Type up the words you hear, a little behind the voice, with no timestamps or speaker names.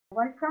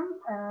Welcome,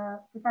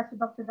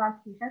 Professor Dr. Ralph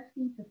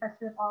Krzyzewski,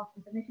 Professor of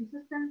Information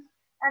Systems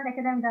and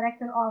Academic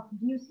Director of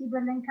Day02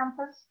 Berlin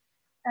Campus.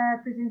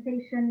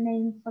 Presentation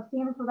named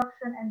Sustainable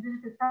Production and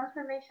Digital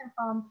Transformation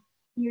from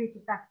Theory to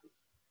Practice.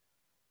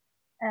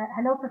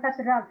 Hello,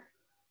 Professor Ralph.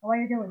 How are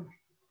you doing?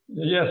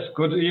 Yes,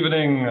 good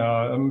evening.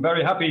 I'm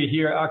very happy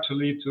here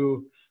actually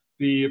to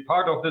be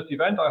part of this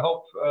event. I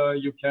hope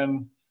you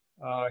can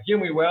hear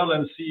me well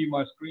and see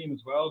my screen as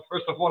well.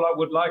 First of all, I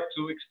would like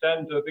to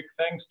extend a big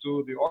thanks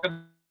to the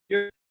organizers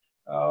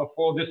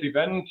for this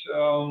event,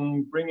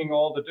 bringing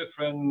all the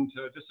different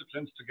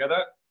disciplines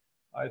together.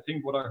 I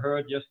think what I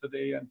heard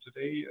yesterday and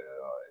today,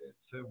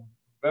 it's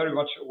very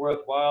much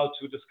worthwhile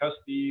to discuss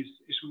these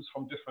issues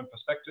from different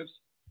perspectives.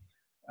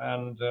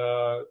 And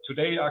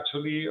today,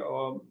 actually,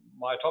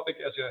 my topic,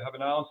 as you have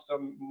announced,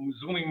 I'm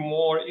zooming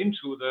more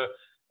into the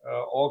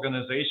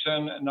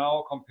organization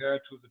now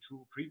compared to the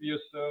two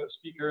previous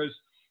speakers,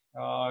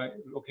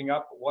 looking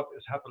up what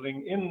is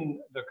happening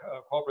in the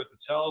corporate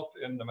itself,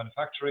 in the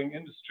manufacturing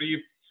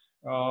industry,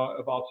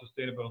 about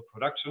sustainable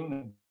production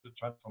and the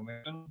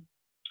transformation.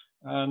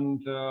 And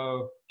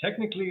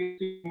technically,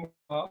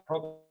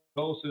 probably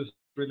closest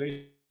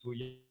related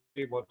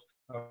to what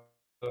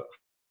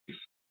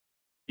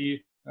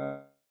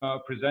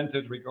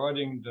presented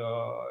regarding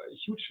the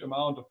huge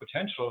amount of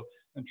potential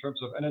in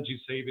terms of energy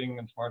saving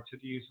and smart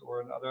cities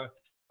or another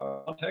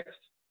context.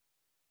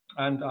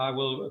 And I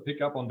will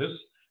pick up on this.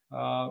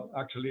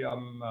 Actually,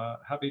 I'm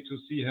happy to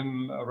see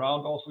him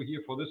around also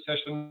here for this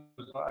session.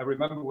 I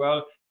remember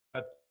well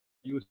that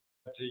you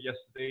said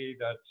yesterday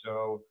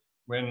that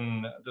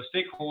when the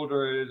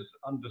stakeholders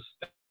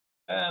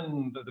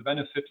understand the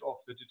benefit of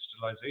the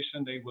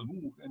digitalization, they will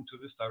move into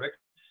this direction.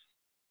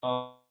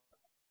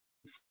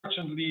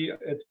 Unfortunately,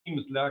 it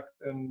seems like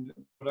in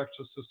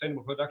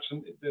sustainable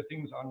production, the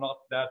things are not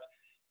that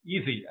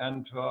easy.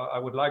 And I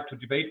would like to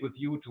debate with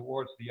you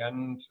towards the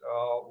end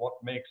what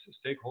makes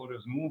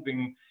stakeholders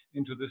moving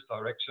into this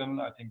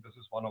direction. I think this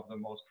is one of the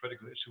most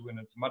critical issues, and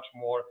it's much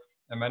more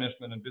a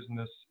management and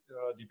business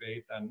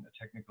debate than a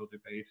technical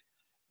debate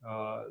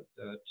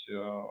that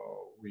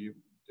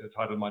the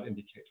title might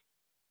indicate.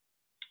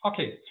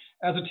 Okay,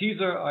 as a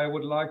teaser, I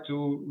would like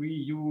to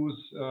reuse,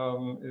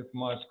 if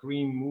my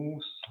screen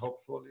moves,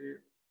 hopefully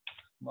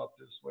not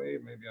this way,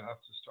 maybe I have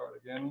to start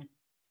again.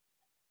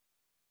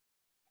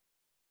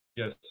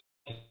 Yes,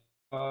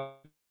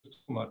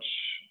 too much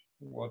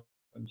what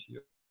happened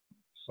here.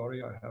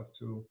 Sorry, I have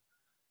to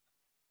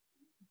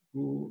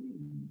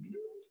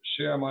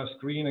share my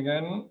screen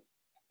again.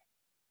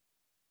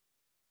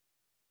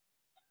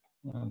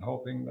 I'm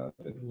hoping that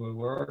it will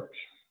work.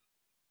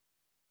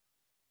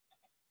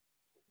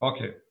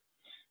 Okay,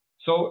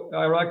 so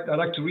I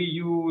like to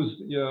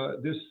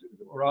reuse this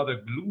rather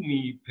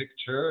gloomy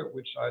picture,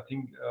 which I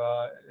think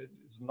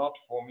is not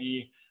for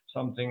me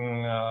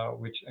something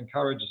which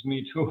encourages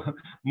me to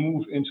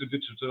move into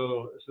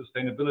digital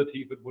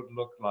sustainability. If it would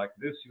look like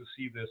this, you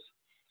see this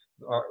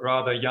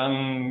rather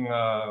young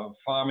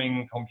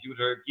farming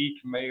computer geek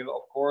male,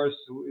 of course,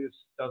 who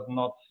does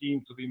not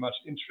seem to be much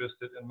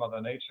interested in Mother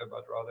Nature,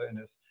 but rather in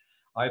his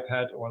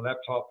iPad or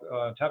laptop,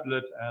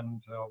 tablet,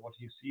 and what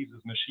he sees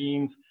is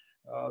machines.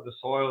 The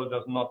soil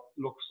does not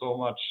look so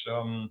much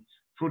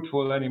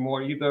fruitful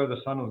anymore either.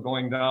 The sun is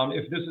going down.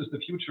 If this is the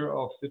future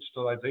of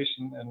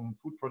digitalization and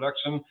food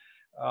production,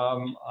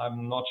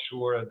 I'm not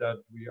sure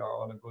that we are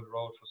on a good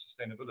road for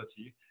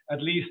sustainability,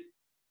 at least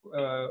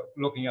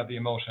looking at the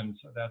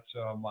emotions that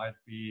might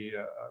be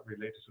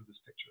related to this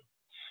picture.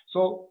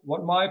 So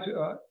what my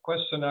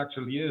question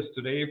actually is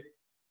today,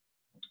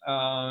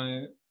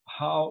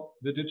 how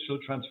the digital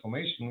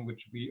transformation,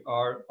 which we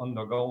are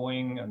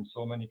undergoing, and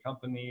so many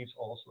companies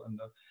also in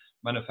the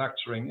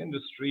manufacturing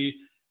industry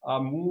are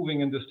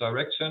moving in this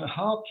direction,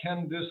 how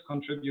can this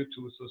contribute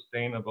to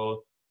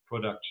sustainable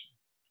production?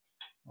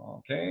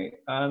 Okay,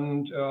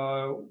 and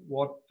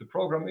what the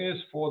program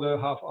is for the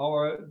half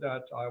hour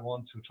that I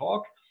want to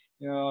talk,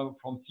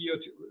 from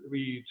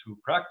theory to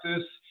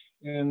practice.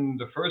 In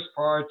the first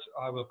part,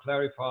 I will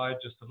clarify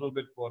just a little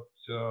bit what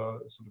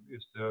sort of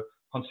is the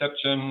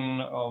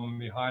conception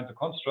behind the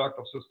construct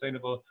of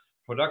sustainable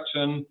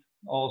production,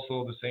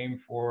 also the same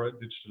for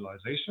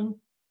digitalization.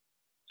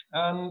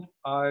 And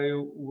I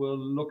will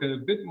look at a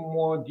bit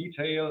more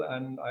detail,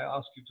 and I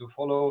ask you to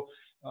follow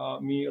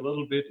me a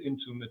little bit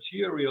into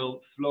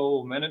material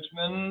flow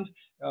management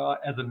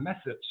as a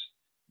method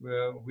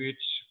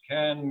which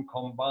can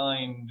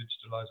combine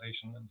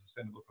digitalization and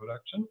sustainable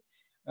production.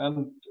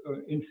 And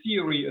in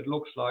theory, it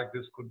looks like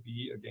this could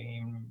be a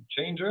game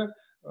changer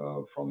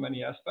from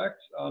many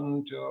aspects,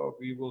 and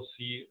we will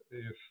see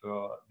if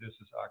this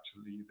is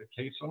actually the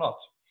case or not.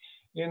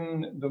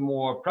 In the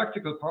more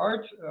practical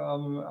part,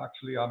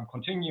 actually I'm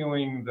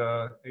continuing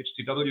the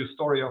HTW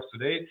story of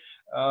today.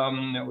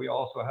 We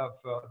also have,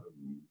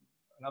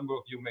 a number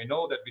of you may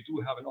know that we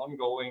do have an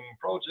ongoing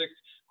project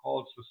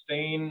called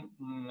Sustain,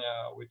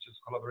 which is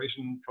a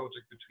collaboration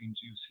project between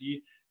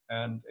GUC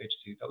and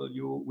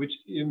HTW, which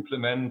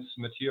implements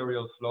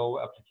material flow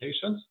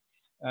applications.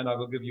 And I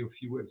will give you a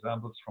few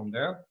examples from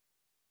there.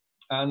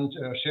 and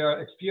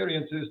share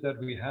experiences that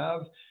we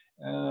have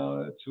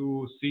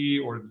to see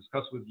or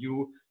discuss with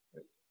you.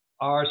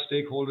 Are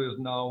stakeholders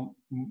now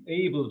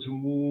able to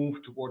move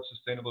towards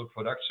sustainable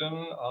production?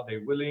 Are they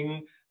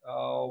willing?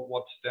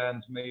 What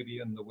stands maybe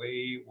in the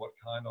way? What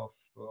kind of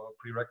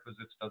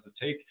prerequisites does it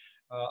take?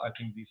 I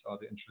think these are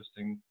the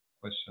interesting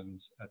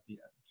questions at the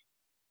end.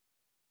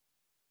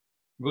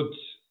 Good.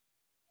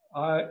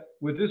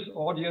 With this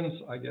audience,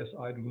 I guess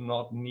I do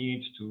not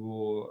need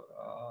to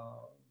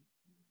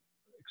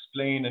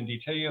explain in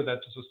detail that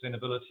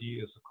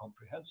sustainability is a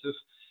comprehensive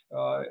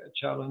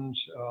challenge,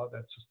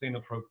 that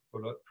sustainable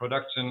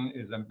production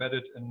is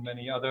embedded in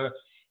many other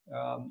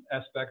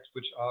aspects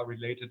which are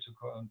related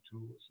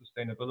to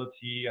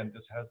sustainability, and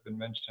this has been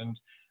mentioned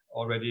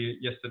already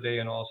yesterday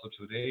and also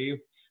today.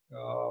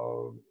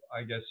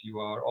 I guess you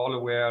are all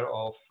aware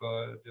of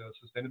the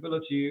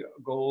sustainability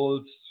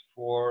goals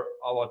for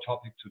our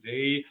topic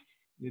today.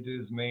 It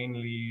is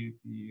mainly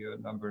the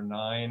number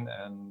 9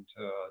 and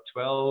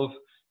 12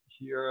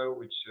 here,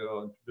 which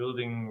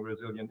building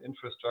resilient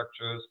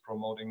infrastructures,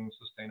 promoting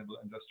sustainable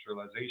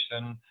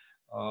industrialization,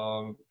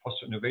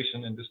 foster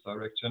innovation in this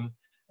direction,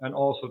 and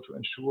also to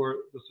ensure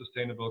the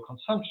sustainable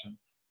consumption.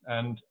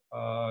 And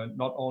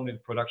not only the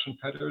production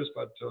patterns,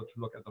 but to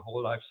look at the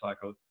whole life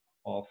cycle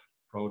of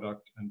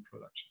product and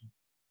production.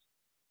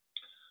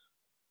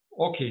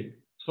 Okay,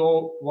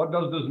 so what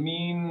does this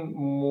mean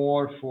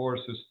more for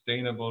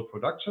sustainable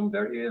production?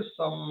 There is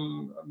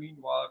some,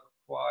 meanwhile,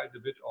 quite a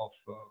bit of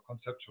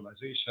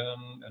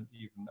conceptualization and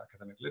even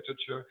academic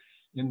literature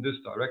in this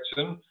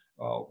direction.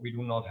 We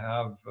do not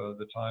have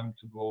the time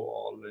to go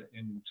all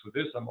into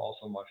this.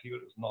 Also, my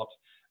field is not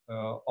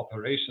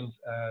operations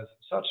as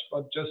such,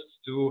 but just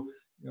to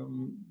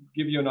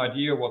give you an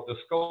idea what the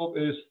scope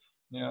is.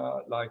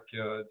 Like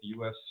the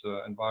US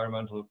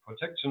Environmental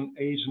Protection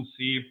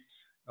Agency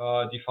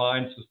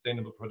defines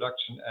sustainable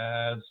production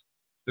as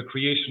the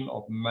creation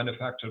of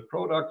manufactured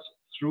products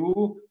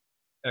through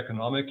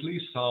economically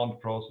sound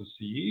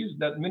processes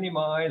that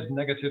minimize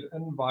negative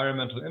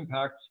environmental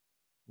impacts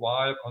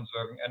while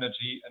conserving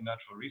energy and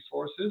natural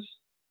resources.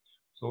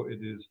 So it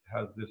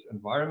has this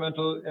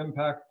environmental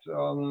impact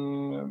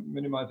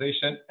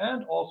minimization,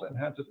 and also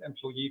enhances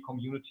employee,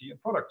 community,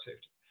 and product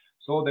safety.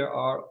 So there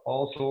are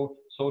also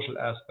social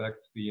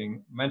aspects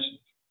being mentioned.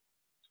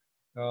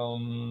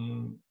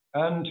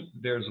 And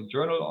there's a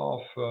journal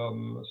of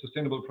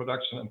sustainable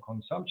production and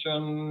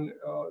consumption.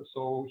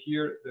 So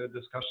here the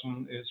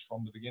discussion is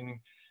from the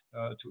beginning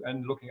to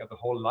end, looking at the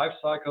whole life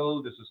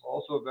cycle. This is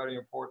also very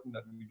important,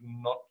 that we do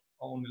not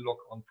only look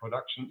on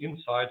production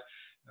inside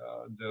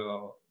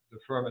the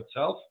firm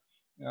itself,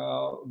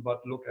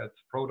 but look at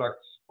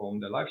products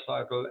from the life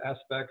cycle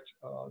aspect.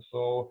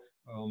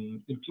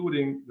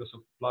 Including the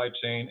supply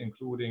chain,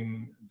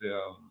 including the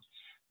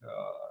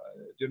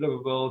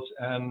deliverables,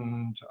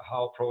 and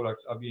how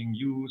products are being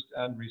used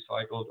and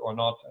recycled or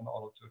not, in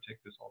order to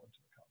take this all into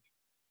account.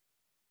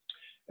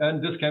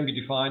 And this can be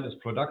defined as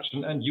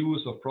production and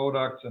use of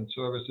products and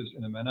services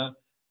in a manner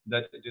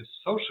that it is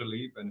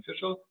socially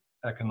beneficial,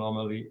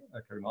 economically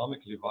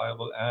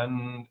viable,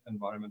 and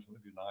environmentally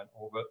benign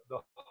over the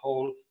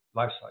whole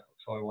life cycle.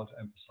 So I want to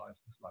emphasize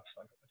this life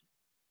cycle.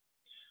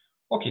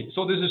 Okay,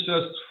 so this is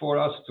just for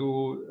us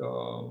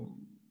to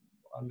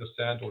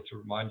understand or to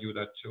remind you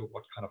that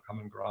what kind of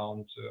common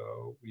ground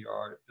we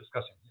are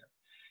discussing here.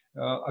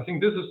 I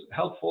think this is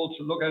helpful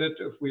to look at it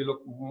if we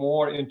look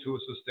more into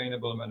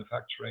sustainable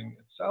manufacturing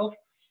itself,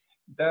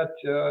 that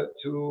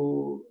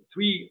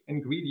three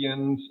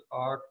ingredients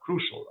are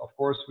crucial. Of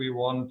course, we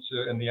want,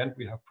 in the end,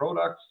 we have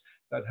products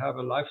that have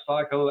a life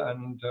cycle,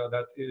 and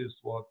that is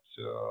what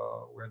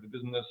where the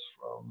business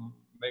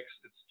makes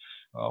its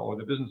or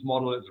the business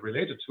model is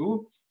related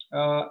to.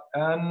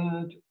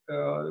 And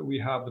we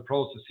have the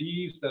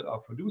processes that are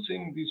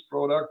producing these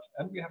products,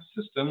 and we have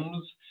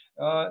systems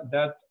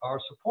that are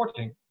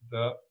supporting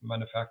the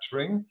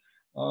manufacturing.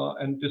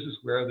 And this is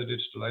where the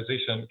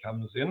digitalization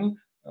comes in,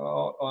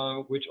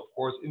 which of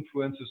course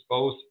influences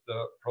both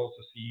the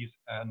processes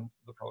and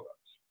the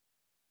products.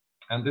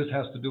 And this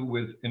has to do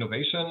with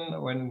innovation.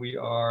 When we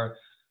are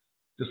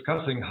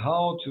discussing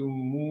how to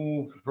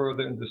move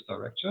further in this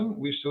direction,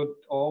 we should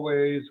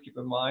always keep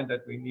in mind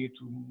that we need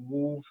to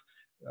move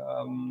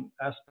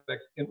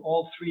aspects in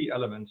all three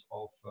elements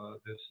of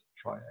this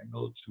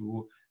triangle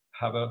to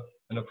have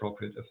an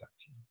appropriate effect.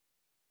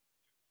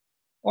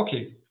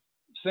 Okay,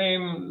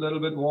 same little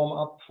bit warm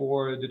up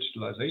for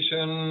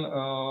digitalization.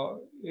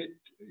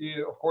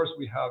 Of course,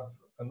 we have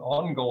an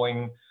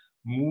ongoing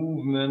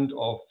movement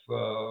of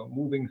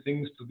moving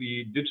things to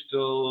be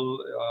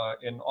digital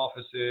in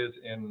offices,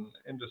 in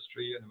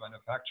industry, and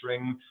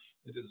manufacturing.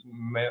 It is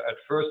at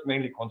first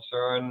mainly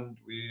concerned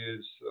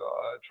with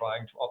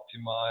trying to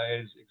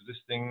optimize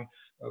existing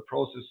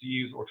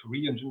processes or to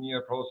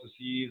re-engineer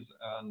processes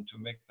and to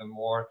make them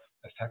more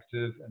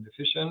effective and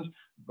efficient.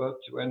 But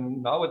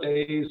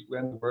nowadays,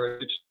 when the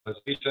word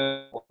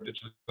digitalization or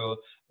digital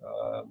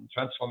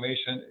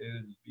transformation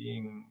is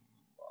being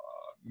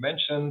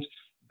mentioned,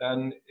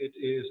 then it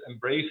is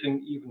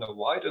embracing even a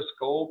wider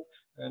scope.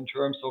 in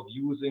terms of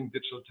using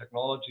digital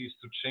technologies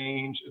to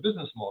change a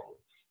business model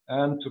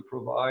and to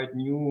provide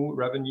new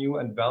revenue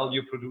and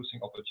value producing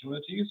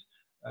opportunities.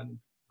 And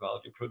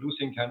value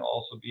producing can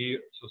also be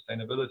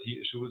sustainability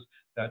issues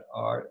that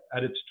are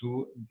added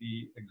to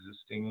the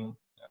existing.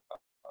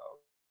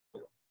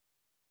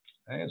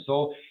 And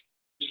so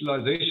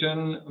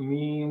digitalization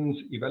means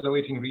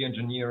evaluating,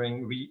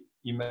 re-engineering,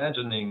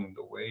 reimagining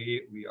the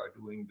way we are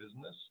doing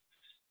business,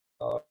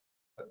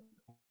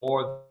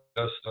 or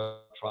just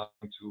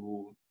trying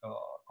to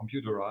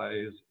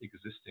computerize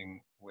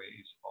existing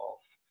ways of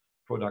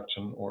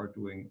production or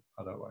doing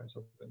otherwise.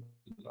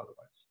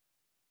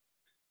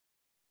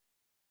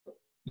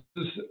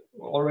 This is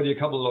already a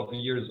couple of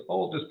years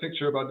old, this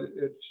picture, but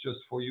it's just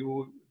for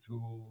you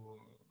to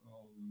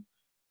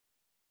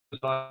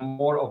decide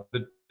more of the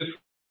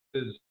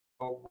differences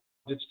of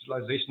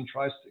digitalization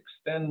tries to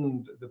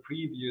extend the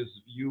previous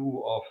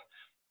view of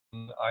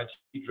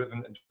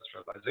IT-driven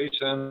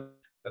industrialization,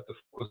 that the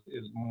focus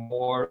is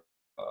more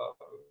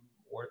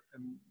or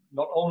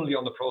not only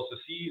on the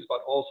processes,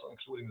 but also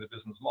including the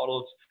business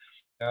models.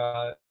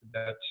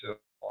 That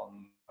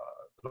on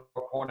the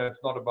lower corner,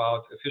 it's not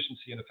about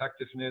efficiency and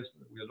effectiveness.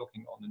 We are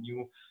looking on the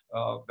new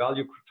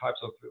value types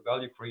of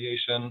value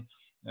creation,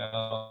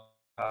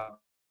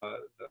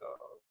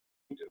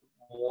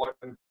 more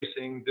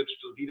embracing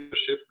digital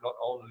leadership, not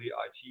only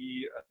IT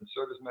and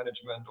service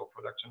management or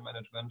production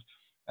management,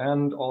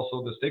 and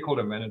also the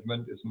stakeholder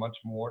management is much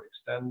more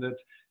extended,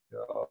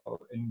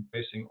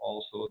 embracing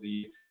also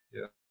the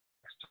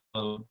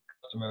external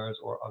customers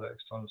or other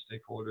external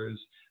stakeholders,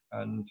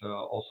 and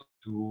also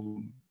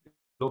to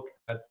look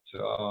at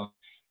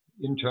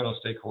internal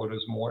stakeholders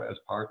more as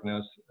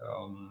partners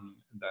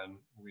than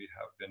we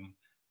have been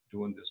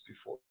doing this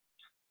before.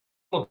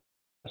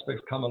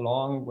 Aspects come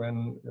along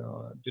when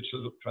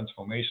digital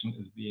transformation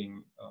is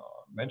being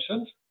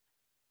mentioned.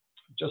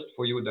 Just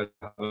for you that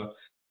have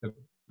a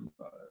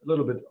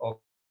little bit of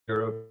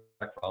your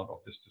background of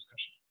this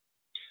discussion.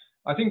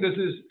 I think this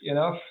is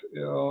enough.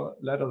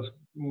 Let us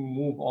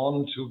move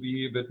on to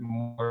be a bit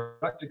more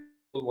practical.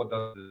 What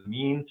does it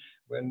mean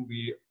when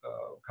we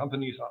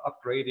companies are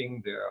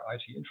upgrading their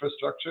IT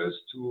infrastructures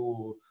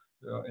to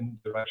in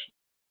the direction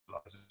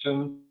of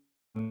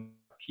digitalization?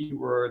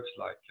 Keywords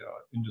like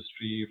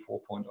Industry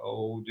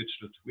 4.0,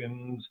 digital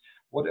twins,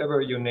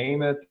 whatever you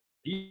name it,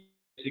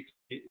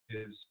 basically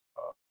is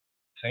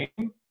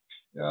same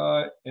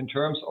in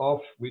terms of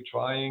we're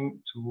trying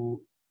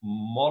to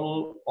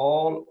model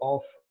all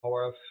of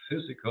our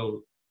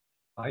physical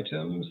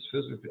items,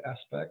 physical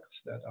aspects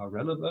that are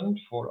relevant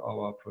for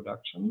our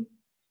production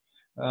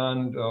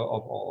and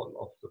of all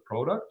of the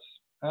products,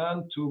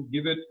 and to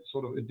give it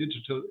sort of a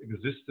digital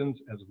existence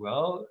as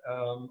well,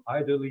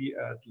 ideally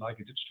at like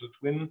a digital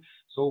twin,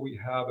 so we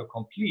have a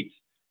complete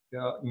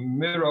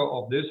mirror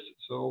of this,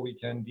 so we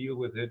can deal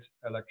with it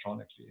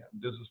electronically.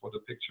 And this is what the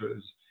picture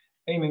is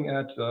aiming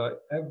at.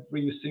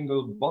 Every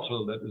single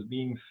bottle that is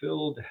being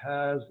filled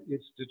has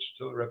its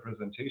digital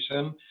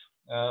representation,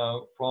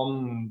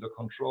 from the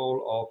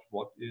control of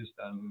what is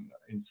then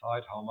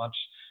inside, how much,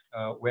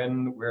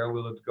 when, where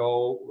will it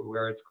go,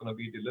 where it's going to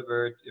be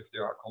delivered. If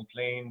there are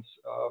complaints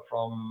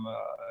from,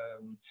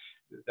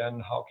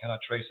 then how can I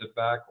trace it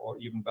back, or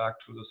even back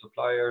to the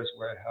suppliers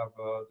where I have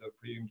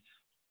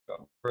the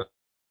first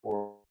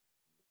or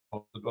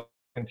the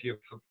plenty of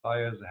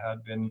suppliers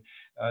had been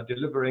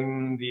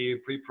delivering the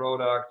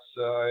pre-products.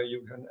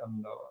 You can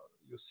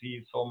you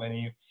see so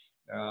many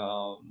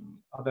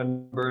other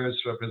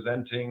numbers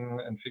representing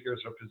and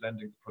figures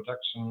representing the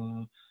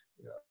production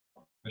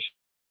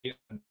machine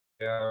and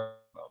their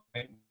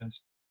maintenance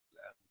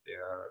and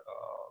their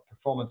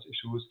performance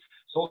issues.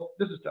 So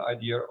this is the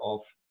idea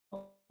of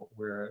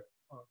where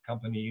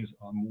companies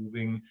are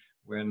moving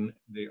when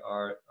they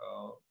are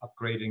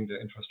upgrading their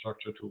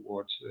infrastructure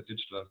towards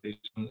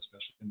digitalization,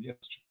 especially in the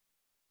industry.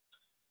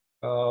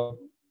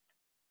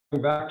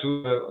 Going back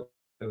to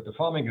the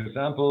farming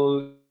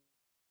example,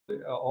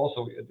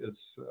 also it is,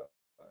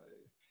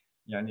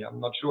 I'm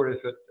not sure if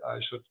I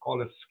should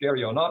call it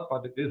scary or not,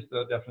 but it is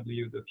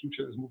definitely the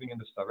future is moving in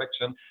this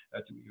direction.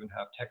 That you even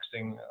have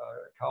texting,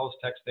 cows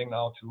texting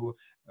now to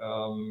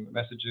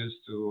messages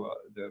to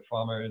the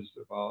farmers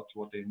about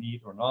what they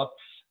need or not.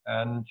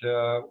 And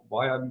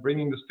why I'm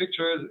bringing this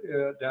picture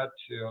that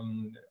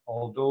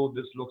although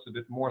this looks a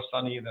bit more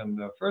sunny than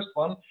the first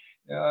one,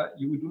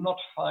 you do not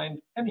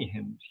find any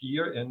hint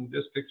here in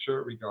this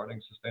picture regarding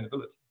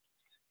sustainability.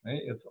 Okay?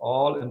 It's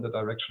all in the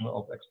direction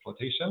of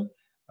exploitation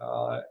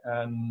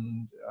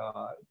and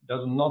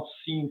does not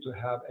seem to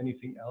have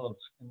anything else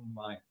in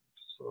mind.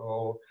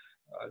 So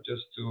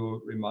just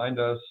to remind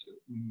us,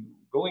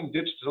 going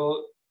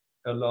digital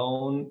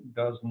alone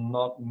does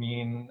not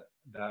mean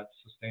that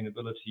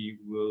sustainability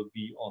will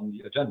be on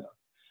the agenda.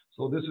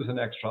 So this is an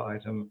extra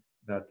item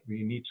that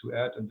we need to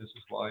add, and this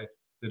is why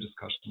the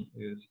discussion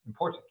is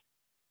important.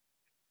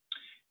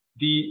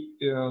 The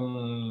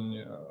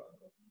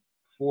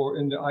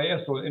in the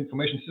IS or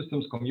information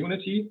systems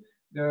community,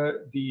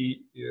 the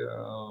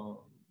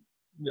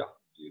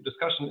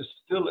discussion is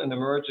still an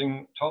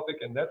emerging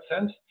topic in that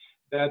sense,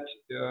 that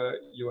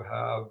you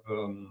have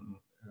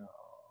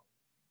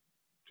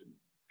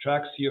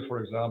tracks here,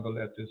 for example,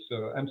 at this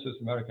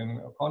AMSIS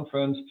American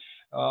conference,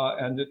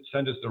 and it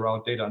centers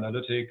around data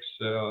analytics,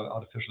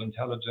 artificial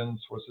intelligence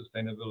for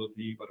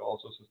sustainability, but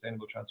also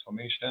sustainable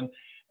transformation.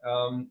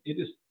 It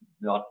is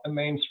not a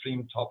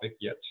mainstream topic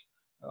yet,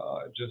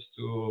 just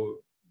to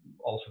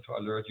also to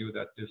alert you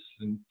that this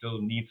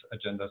still needs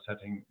agenda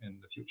setting in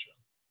the future.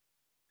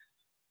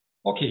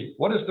 Okay,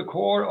 what is the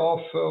core of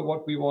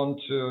what we want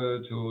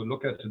to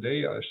look at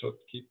today? I should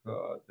keep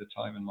the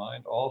time in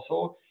mind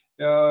also.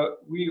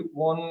 We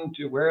want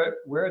to,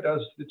 where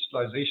does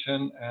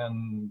digitalization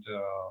and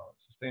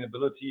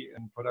sustainability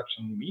in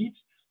production meet?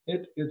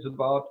 It is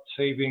about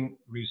saving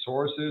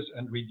resources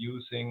and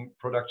reducing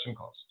production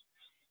costs.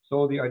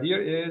 So the idea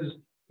is,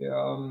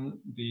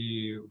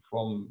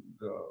 from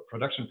the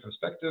production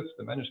perspective,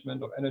 the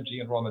management of energy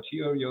and raw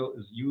material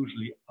is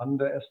usually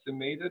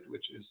underestimated,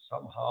 which is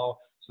somehow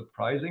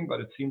surprising, but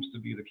it seems to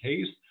be the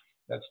case.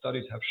 That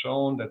studies have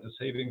shown that the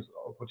savings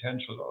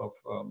potential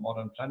of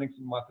modern planning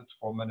methods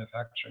for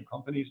manufacturing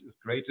companies is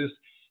greatest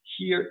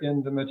here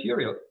in the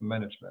material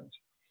management.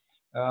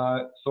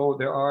 So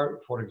there are,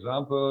 for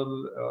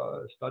example,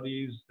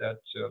 studies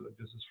that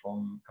this is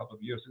from a couple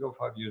of years ago,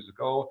 5 years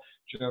ago,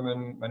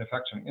 German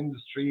manufacturing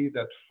industry,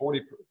 that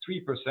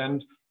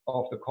 43%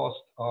 of the cost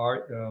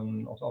are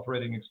of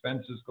operating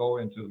expenses go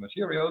into the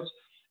materials.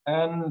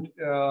 And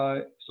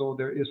so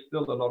there is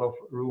still a lot of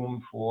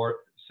room for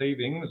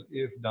savings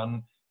if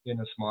done in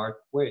a smart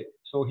way.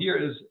 So here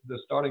is the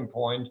starting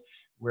point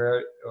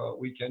where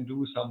we can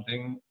do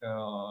something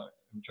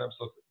in terms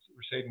of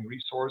saving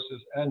resources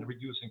and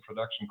reducing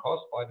production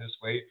costs, by this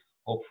way,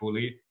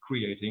 hopefully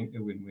creating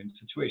a win-win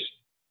situation.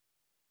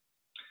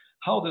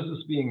 How this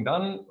is being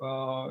done,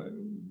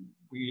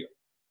 we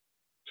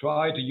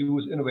try to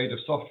use innovative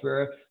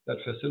software that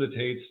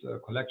facilitates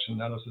collection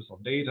analysis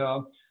of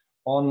data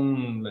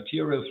on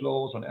material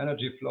flows, on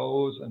energy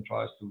flows, and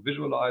tries to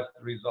visualize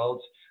the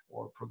results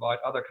or provide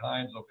other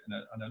kinds of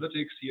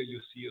analytics. Here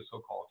you see a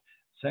so-called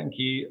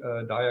Sankey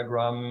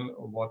diagram.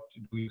 What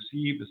do you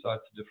see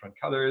besides the different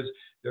colors?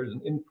 There is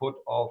an input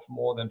of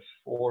more than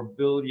 4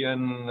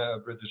 billion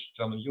British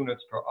German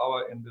units per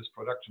hour in this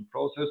production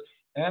process,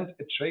 and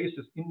it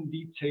traces in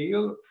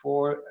detail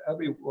for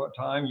every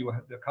time you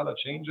have the color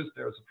changes.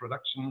 There is a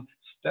production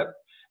step,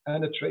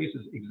 and it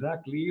traces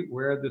exactly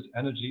where this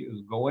energy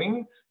is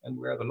going and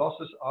where the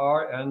losses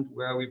are, and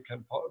where we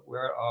can,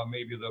 where are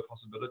maybe the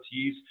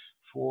possibilities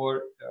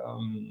for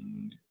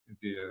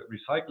the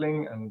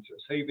recycling and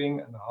saving,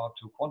 and how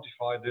to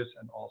quantify this,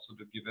 and also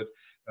to give it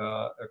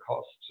a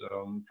cost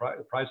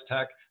price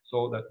tag,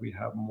 so that we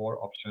have more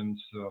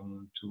options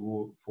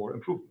for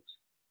improvements.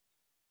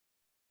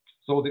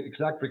 So the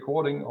exact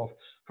recording of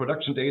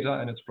production data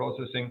and its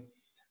processing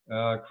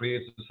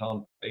creates a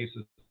sound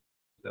basis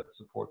that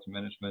supports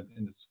management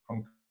in its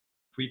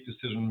concrete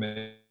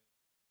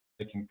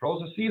decision-making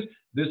processes.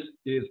 This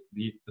is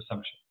the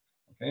assumption.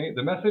 Okay,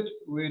 the method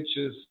which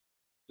is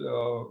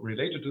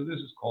related to this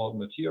is called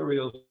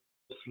material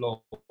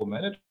flow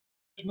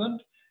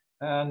management,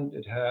 and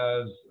it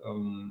has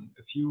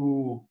a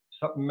few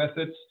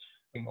sub-methods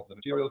of the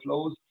material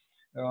flows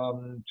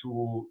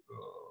to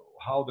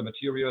how the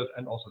materials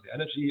and also the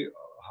energy,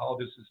 how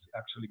this is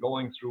actually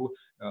going through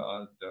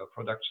the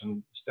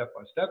production step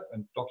by step,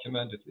 and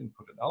document its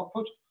input and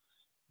output.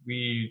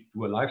 We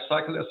do a life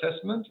cycle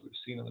assessment.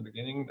 We've seen in the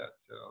beginning that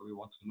we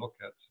want to look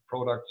at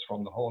products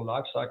from the whole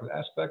life cycle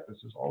aspect.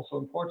 This is also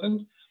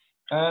important.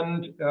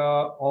 And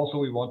also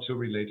we want to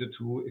relate it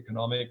to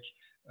economic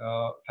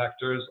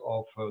factors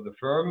of the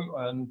firm,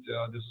 and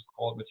this is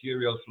called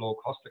material flow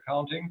cost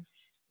accounting.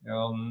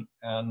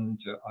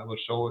 I will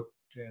show it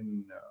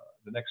in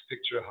the next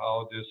picture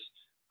how this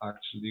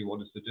actually,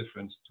 what is the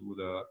difference to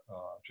the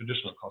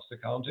traditional cost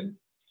accounting,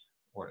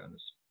 or in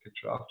this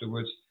picture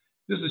afterwards.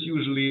 This is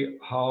usually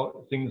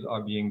how things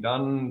are being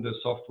done. The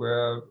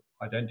software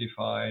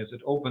identifies,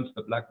 it opens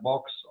the black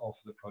box of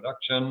the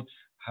production,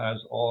 has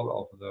all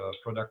of the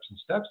production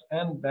steps,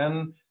 and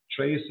then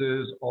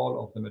traces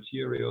all of the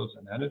materials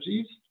and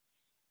energies.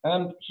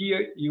 And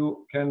here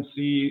you can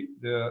see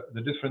the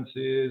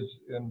differences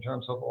in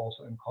terms of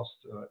also in cost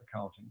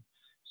accounting.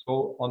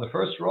 So on the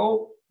first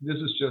row, this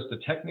is just a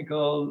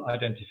technical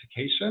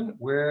identification.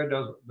 Where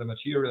does the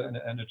material and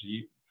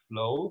energy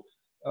flow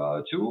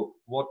to?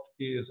 What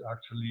is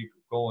actually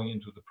going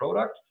into the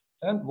product,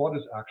 and what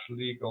is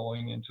actually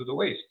going into the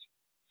waste?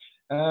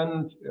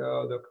 And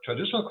the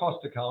traditional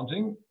cost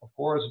accounting, of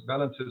course,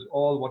 balances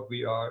all what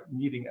we are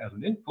needing as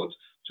an input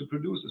to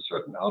produce a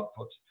certain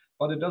output,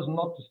 but it does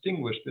not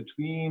distinguish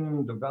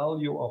between the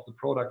value of the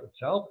product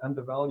itself and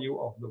the value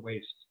of the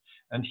waste.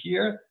 And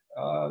here,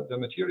 the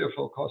material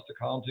flow cost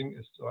accounting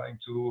is trying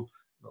to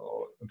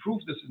improve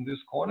this in this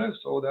corner,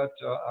 so that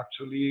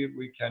actually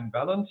we can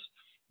balance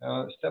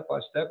step by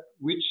step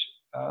which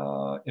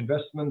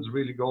investments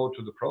really go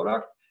to the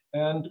product,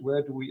 and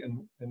where do we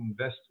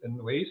invest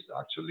in waste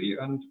actually,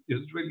 and is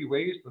it really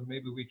waste, and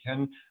maybe we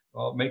can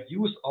make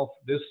use of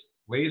this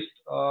waste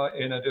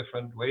in a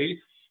different way,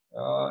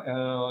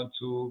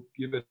 to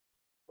give it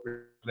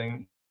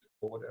recycling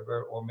or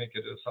whatever, or make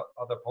it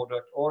a other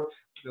product, or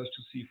just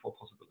to see for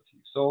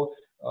possibilities. So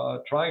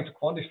trying to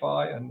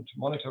quantify and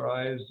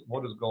monitorize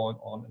what is going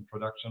on in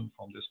production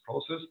from this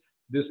process.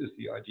 This is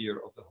the idea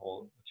of the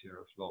whole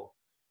material flow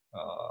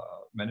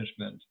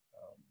management.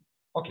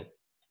 Okay.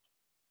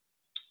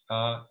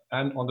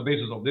 And on the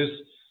basis of this,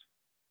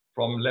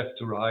 from left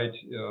to right,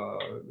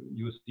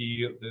 you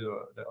see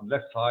on the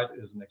left side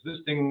is an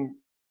existing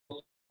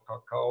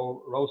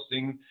cacao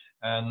roasting,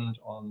 and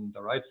on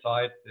the right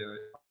side there are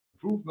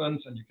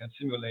improvements, and you can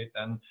simulate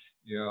then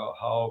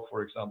how,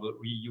 for example,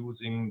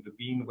 reusing the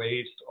bean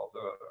waste of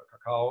the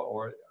cacao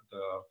or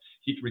the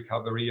heat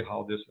recovery,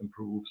 how this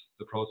improves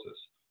the process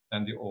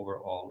and the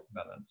overall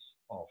balance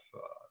of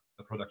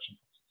the production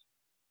process.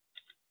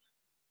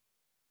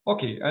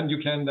 Okay, and you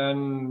can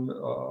then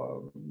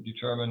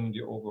determine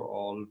the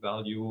overall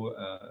value,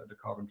 the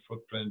carbon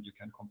footprint. You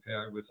can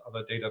compare with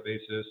other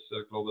databases,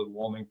 global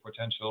warming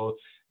potential.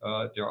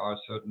 There are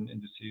certain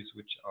indices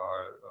which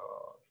are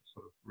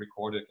sort of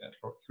recorded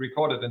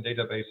in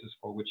databases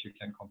for which you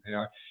can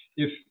compare,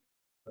 if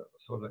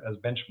sort of as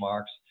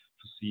benchmarks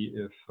to see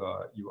if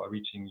you are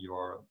reaching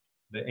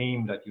the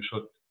aim that you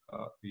should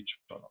reach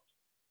or not.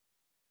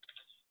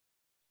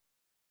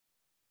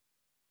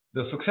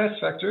 The success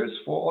factors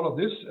for all of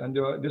this, and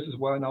this is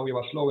why now we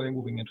are slowly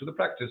moving into the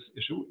practice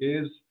issue,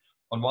 is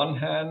on one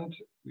hand,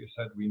 we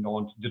said we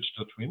know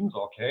digital twins,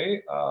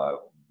 okay.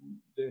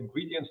 The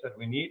ingredients that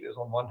we need is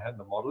on one hand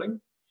the modeling.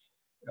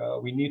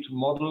 We need to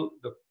model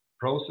the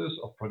process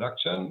of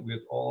production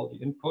with all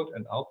the input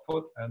and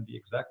output and the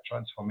exact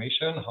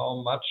transformation,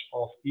 how much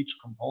of each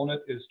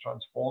component is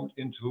transformed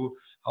into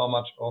how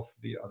much of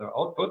the other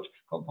output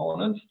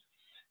components.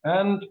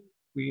 And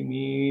we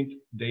need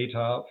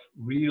data,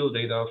 real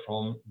data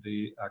from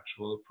the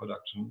actual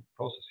production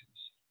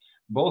processes.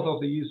 Both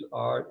of these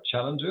are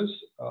challenges.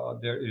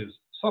 There is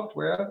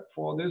software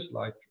for this,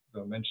 like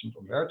mentioned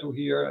Umberto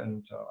here,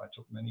 and I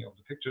took many of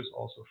the pictures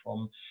also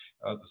from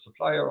the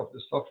supplier of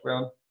this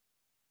software.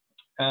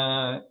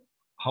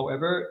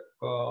 However,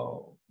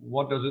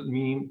 what does it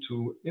mean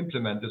to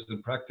implement this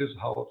in practice?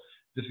 How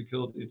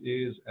difficult it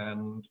is,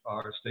 and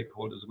are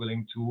stakeholders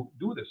willing to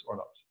do this or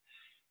not?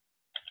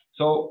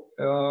 So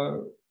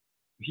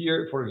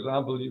here, for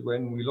example,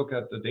 when we look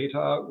at the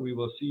data, we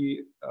will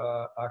see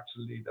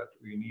actually that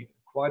we need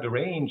quite a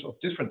range of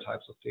different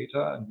types of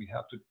data, and we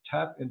have to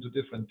tap into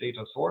different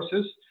data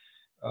sources.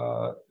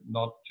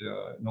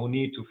 No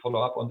need to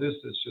follow up on this.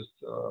 It's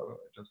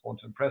just want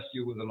to impress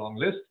you with a long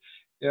list.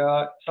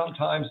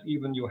 Sometimes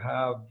even you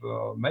have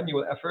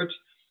manual effort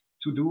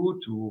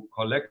to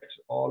collect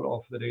all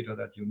of the data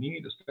that you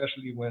need,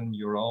 especially when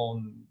your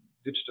own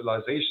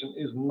digitalization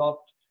is not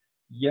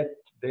yet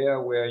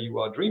there where you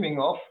are dreaming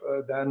of.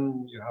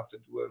 Then you have to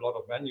do a lot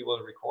of manual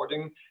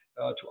recording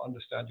to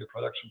understand your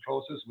production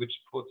process, which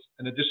puts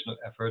an additional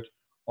effort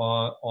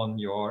on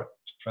your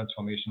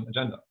transformation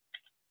agenda.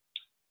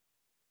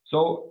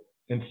 So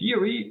in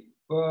theory,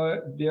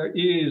 there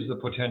is the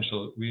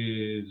potential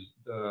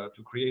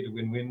to create a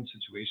win-win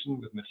situation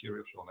with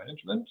material flow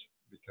management,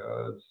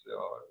 because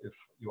if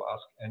you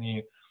ask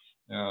any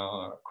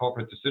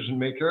corporate decision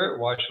maker,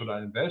 why should I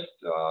invest?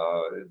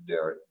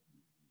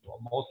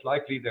 Most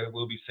likely there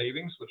will be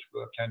savings which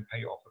can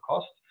pay off the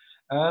cost,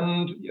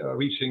 and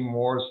reaching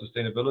more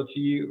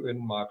sustainability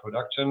in my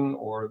production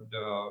or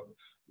the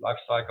life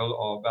cycle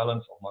or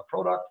balance of my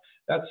product.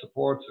 That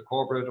supports the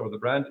corporate or the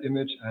brand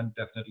image, and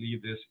definitely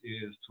this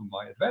is to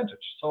my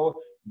advantage. So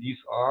these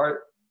are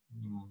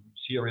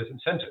serious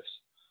incentives.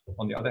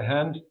 On the other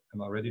hand,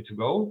 am I ready to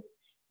go?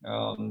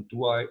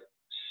 Do I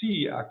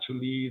see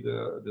actually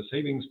the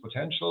savings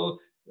potential?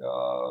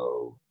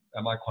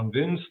 Am I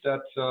convinced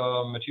that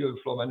material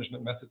flow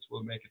management methods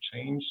will make a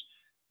change?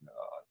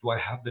 Do I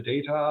have the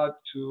data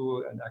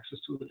and access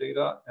to the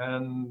data?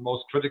 And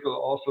most critical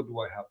also, do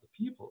I have the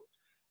people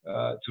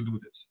to do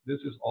this? This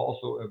is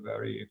also a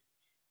very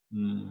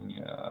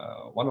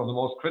one of the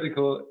most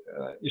critical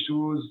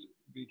issues,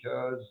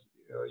 because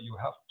you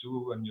have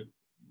to, and you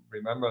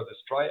remember this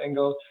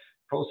triangle: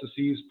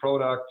 processes,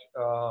 product,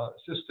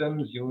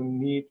 systems. You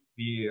need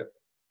the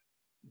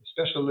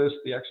specialist,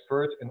 the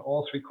expert in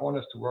all three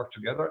corners to work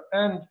together,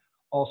 and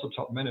also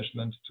top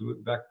management to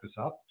back this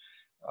up.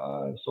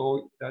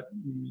 So that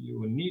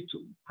you need to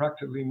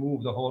practically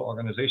move the whole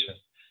organization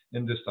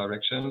in this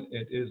direction.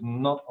 It is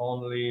not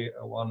only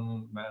a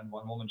one-man,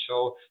 one-woman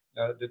show.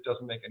 That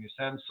doesn't make any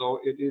sense. So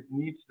it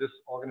needs this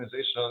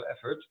organizational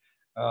effort,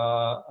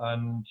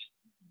 and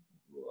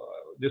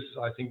this is,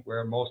 I think,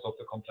 where most of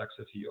the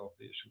complexity of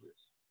the issue is.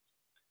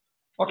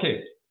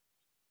 Okay.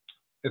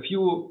 A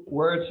few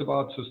words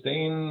about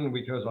sustain,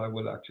 because I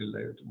will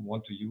actually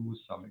want to use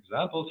some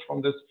examples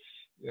from this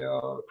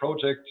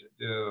project.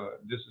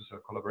 This is a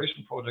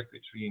collaboration project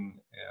between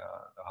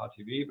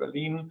the HTW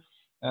Berlin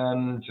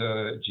and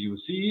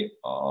GUC,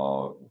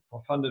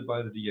 funded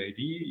by the DAD.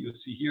 You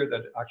see here that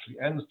it actually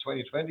ends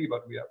 2020,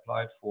 but we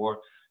applied for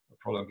a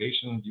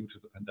prolongation due to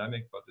the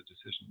pandemic, but the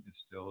decision is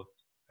still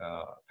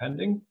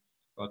pending.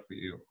 but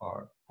we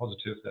are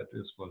positive that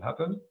this will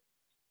happen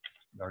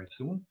very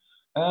soon.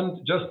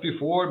 And just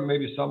before,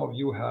 maybe some of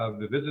you have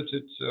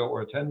visited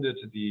or attended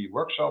the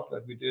workshop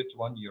that we did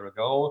 1 year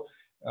ago,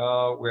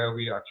 where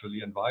we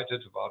actually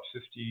invited about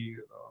 50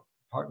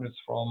 partners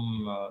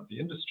from the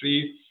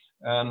industry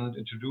and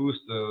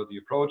introduced the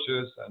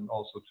approaches, and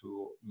also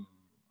to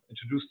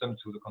introduce them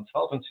to the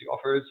consultancy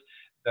offers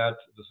that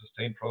the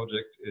Sustain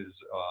project is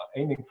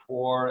aiming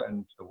for,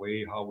 and the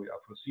way how we are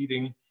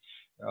proceeding.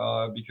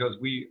 Because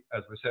we,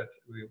 as we said,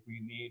 we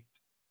need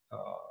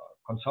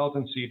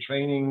consultancy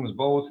trainings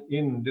both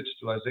in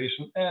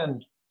digitalization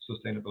and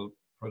sustainable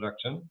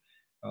production,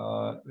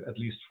 at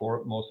least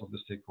for most of the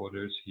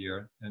stakeholders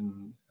here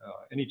in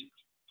Egypt.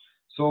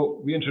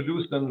 So we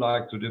introduced them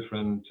like to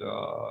different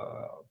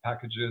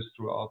packages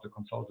throughout the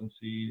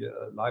consultancy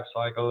life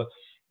cycle.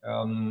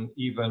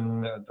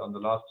 Even on the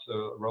last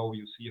row,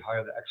 you see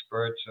hire the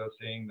expert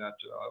saying that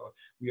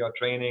we are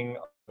training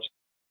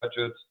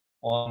budgets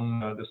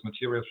on this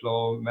material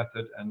flow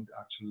method, and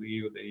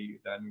actually they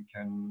then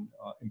can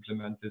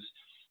implement this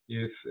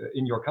if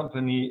in your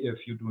company,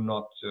 if you do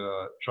not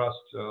trust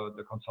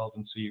the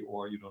consultancy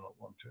or you do not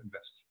want to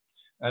invest.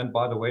 And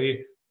by the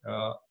way,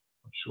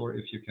 I'm sure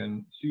if you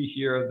can see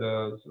here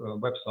the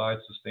website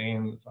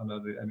Sustain, it's under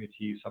the MET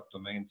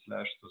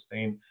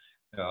subdomain/Sustain,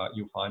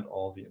 you find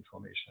all the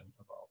information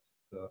about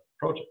the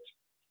project.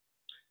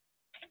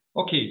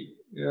 Okay,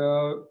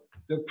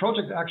 the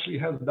project actually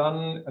has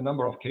done a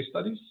number of case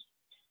studies.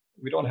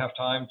 We don't have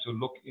time to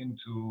look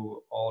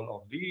into all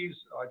of these.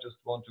 I just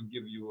want to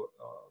give you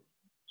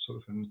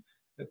sort of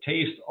a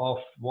taste of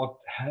what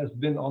has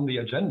been on the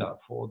agenda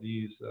for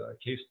these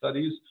case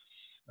studies.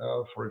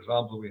 For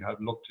example, we have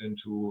looked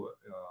into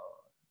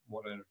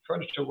modern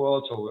furniture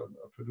world, so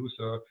a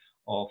producer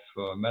of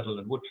metal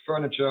and wood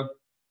furniture.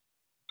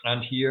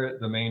 And here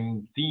the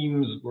main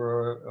themes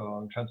were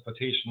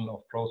transportation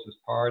of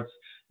processed parts,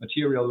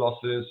 material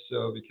losses,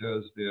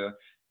 because the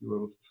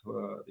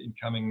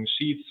incoming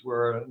sheets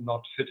were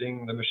not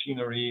fitting the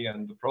machinery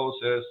and the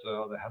process.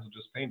 The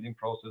hazardous painting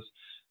process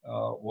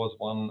was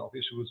one of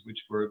issues which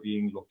were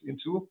being looked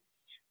into.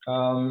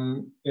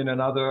 In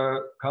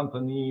another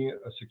company,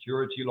 a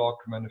security lock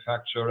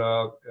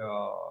manufacturer,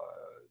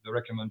 the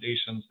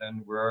recommendations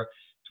then were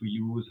to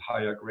use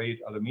higher grade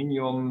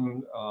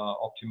aluminium,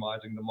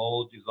 optimizing the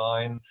mold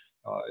design,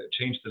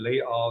 change the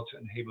layout,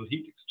 enable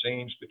heat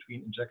exchange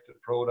between injected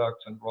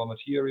products and raw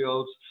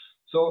materials.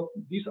 So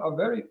these are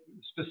very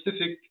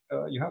specific.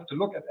 You have to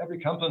look at every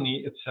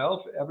company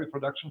itself, every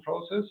production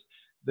process.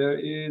 There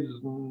is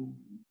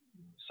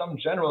some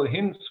general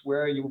hints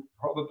where you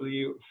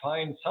probably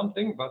find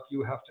something, but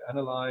you have to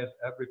analyze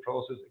every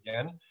process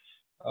again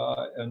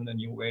in a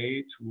new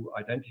way to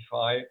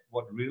identify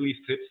what really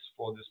fits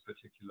for this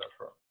particular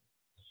firm.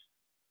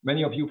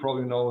 Many of you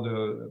probably know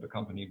the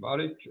company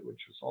Barik,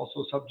 which is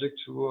also subject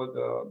to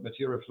the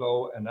material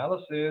flow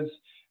analysis,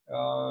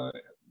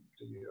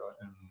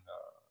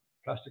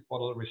 plastic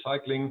bottle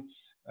recycling.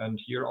 And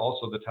here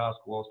also the task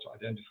was to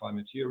identify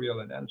material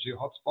and energy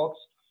hotspots.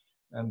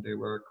 And they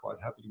were quite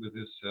happy with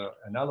this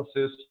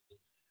analysis.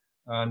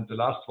 And the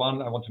last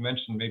one I want to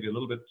mention, maybe a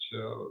little bit,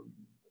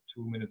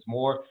 2 minutes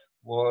more,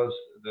 was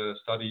the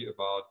study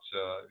about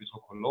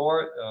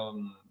Vitrocolor,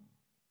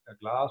 a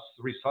glass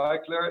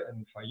recycler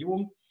in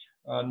Fayoum.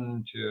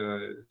 And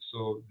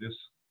so this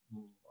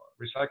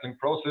recycling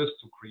process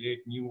to create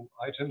new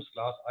items,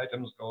 glass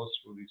items, goes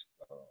through these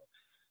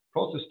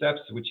process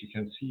steps, which you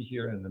can see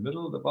here in the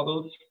middle, the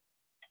bubbles.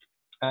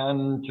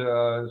 And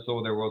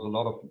so there was a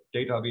lot of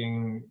data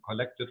being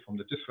collected from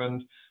the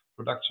different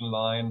production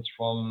lines,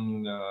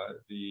 from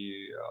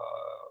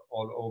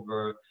all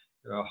over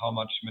how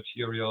much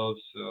materials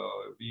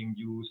being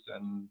used,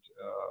 and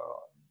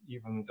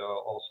even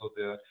also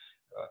the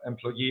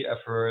employee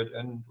effort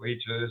and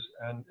wages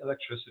and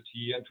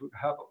electricity, and to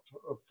have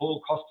a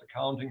full cost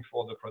accounting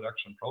for the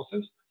production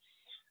process,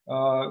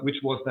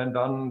 which was then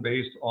done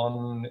based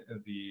on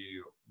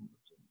the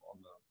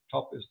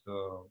top is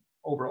the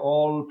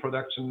overall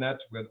production net,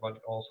 but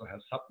it also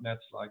has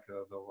subnets like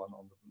the one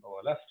on the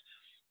lower left.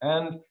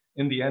 And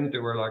in the end,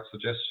 there were like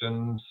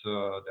suggestions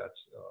that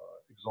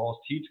exhaust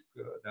heat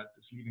that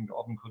is leaving the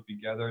oven could be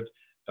gathered,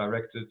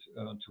 directed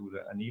to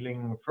the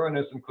annealing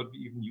furnace, and could be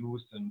even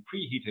used in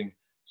preheating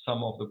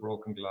some of the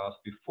broken glass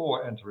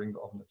before entering the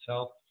oven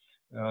itself,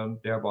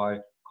 thereby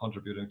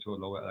contributing to a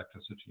lower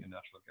electricity and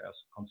natural gas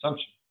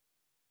consumption.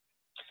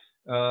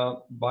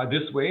 By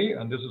this way,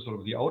 and this is sort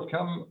of the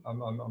outcome,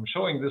 I'm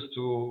showing this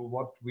to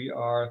what we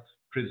are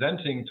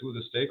presenting to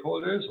the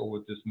stakeholders, or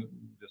what this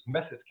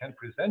method can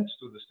present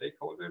to the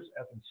stakeholders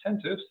as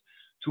incentives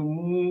to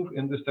move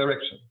in this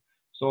direction.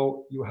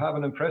 So you have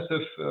an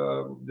impressive,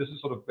 this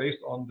is sort of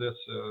based on this,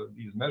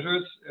 these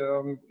measures.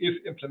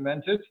 If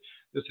implemented,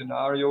 the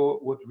scenario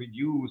would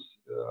reduce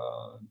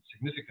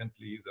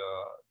significantly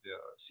the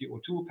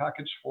CO2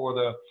 package for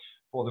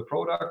the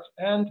product,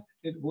 and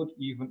it would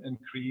even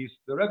increase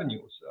the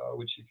revenues,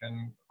 which you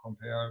can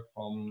compare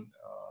from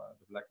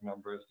the black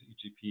numbers, the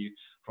EGP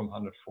from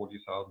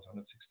 140,000 to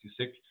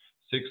 166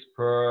 6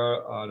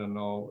 per, I don't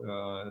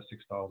know,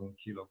 6,000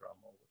 kilogram,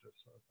 or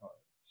what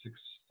is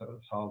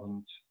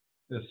 6,000,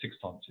 6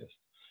 tons, yes.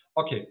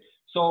 Okay,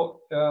 so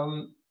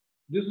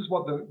this is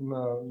what the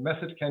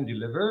method can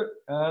deliver.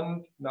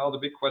 And now the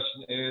big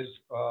question is,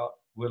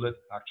 will it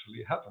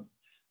actually happen?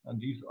 And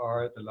these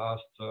are the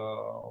last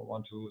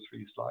 1, 2,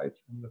 3 slides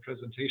in the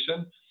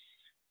presentation.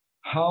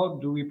 How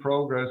do we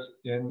progress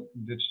in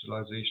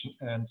digitalization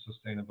and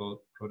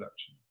sustainable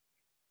production?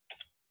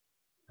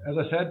 As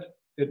I said,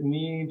 it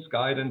needs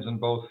guidance in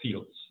both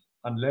fields.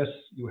 Unless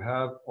you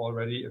have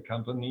already a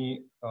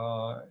company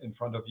in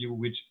front of you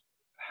which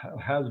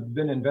has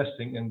been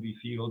investing in the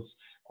fields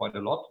quite a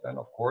lot, then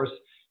of course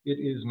it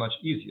is much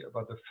easier.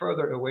 But the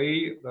further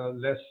away,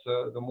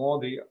 the more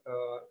the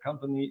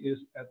company is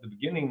at the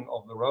beginning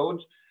of the road,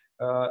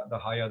 the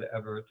higher the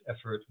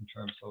effort in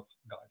terms of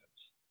guidance.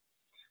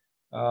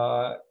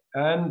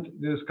 And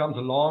this comes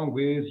along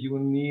with you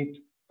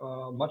need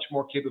much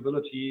more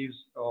capabilities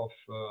of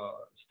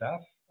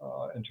staff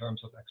in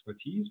terms of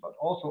expertise, but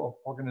also of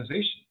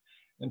organization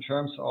in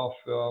terms of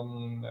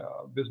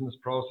business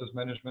process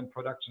management,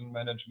 production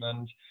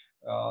management,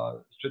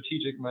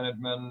 strategic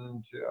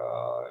management,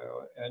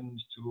 and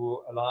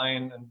to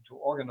align and to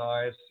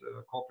organize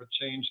corporate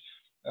change.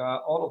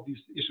 All of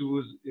these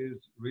issues is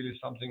really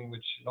something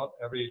which not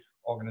every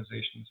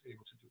organization is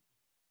able to do.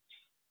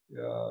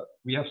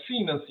 We have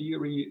seen in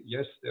theory,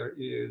 yes,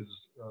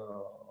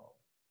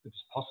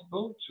 it's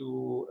possible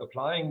to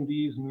applying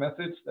these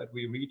methods that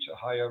we reach a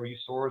higher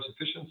resource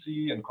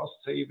efficiency and cost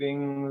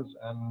savings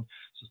and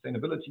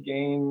sustainability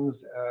gains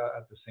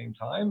at the same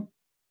time,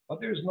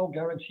 but there is no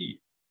guarantee.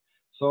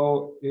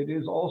 So it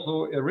is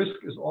also, a risk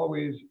is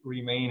always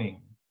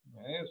remaining.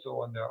 Okay?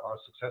 So, and there are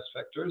success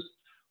factors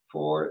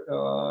for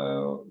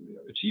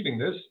achieving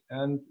this,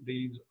 and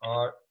these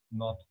are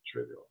not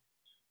trivial.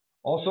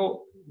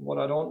 Also, what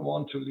I don't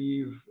want to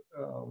leave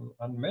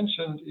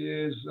unmentioned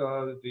is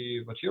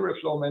the material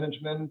flow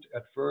management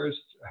at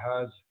first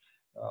has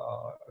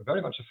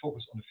very much a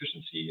focus on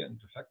efficiency and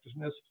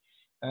effectiveness,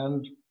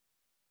 and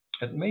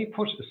it may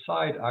push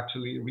aside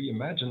actually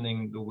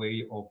reimagining the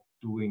way of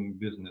doing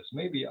business.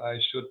 Maybe I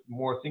should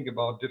more think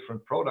about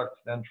different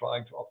products than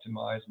trying to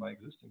optimize my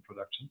existing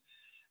production.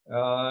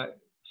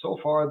 So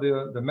far,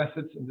 the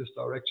methods in this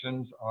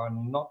direction are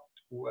not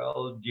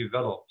well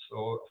developed. So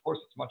of course,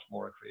 it's much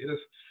more a creative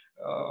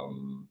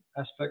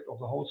aspect of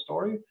the whole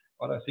story,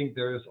 but I think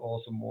there is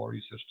also more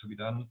research to be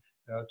done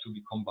to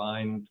be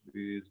combined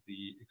with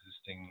the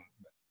existing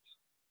methods.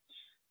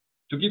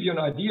 To give you an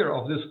idea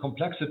of this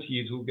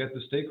complexity, to get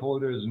the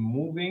stakeholders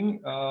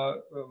moving,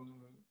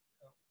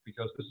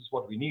 because this is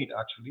what we need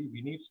actually,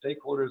 we need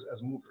stakeholders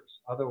as movers,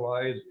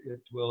 otherwise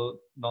it will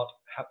not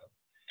happen.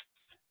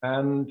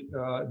 And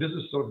this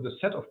is sort of the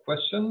set of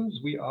questions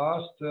we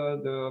asked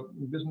the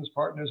business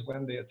partners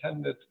when they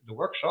attended the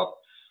workshop.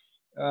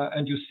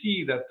 And you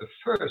see that the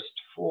first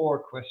 4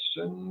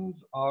 questions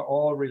are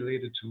all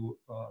related to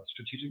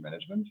strategic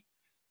management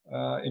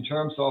in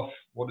terms of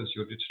what is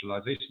your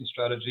digitalization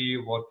strategy,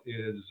 what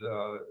is,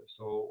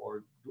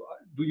 or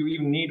do you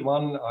even need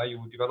one? Are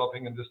you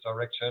developing in this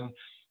direction?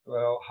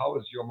 How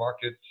is your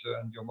market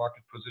and your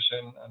market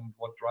position, and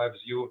what drives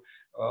you?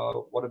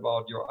 What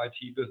about your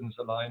IT business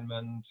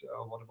alignment?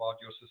 What about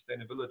your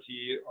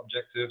sustainability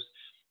objectives?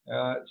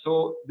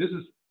 So this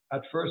is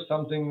at first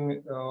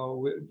something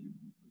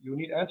you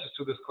need answers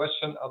to this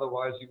question,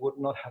 otherwise you would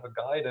not have a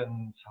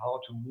guidance how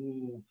to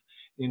move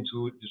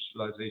into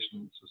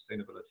digitalization and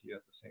sustainability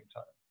at the same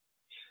time.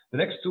 The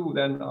next 2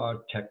 then are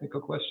technical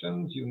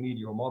questions. You need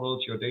your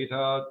models, your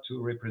data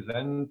to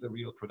represent the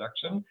real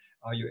production.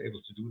 Are you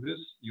able to do this?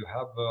 You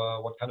have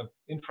what kind of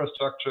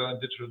infrastructure and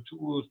digital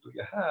tools do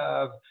you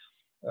have?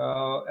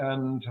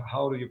 And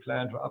how do you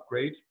plan to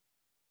upgrade?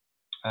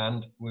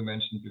 And we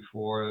mentioned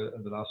before,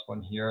 the last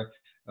one here,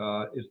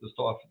 is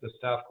the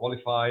staff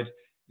qualified?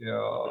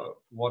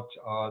 What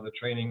are the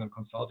training and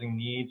consulting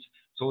needs?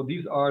 So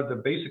these are the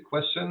basic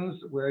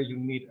questions where you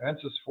need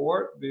answers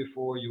for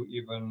before you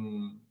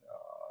even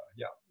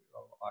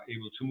are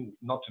able to move,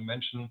 not to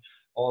mention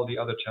all the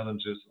other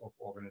challenges of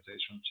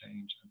organizational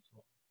change and so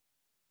on.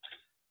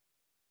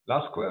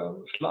 Last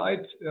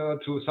slide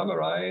to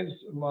summarize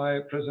my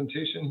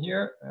presentation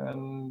here,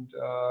 and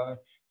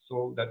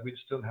so that we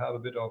still have a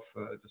bit of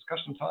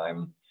discussion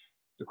time.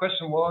 The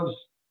question was,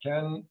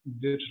 can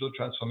digital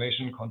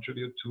transformation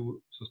contribute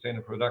to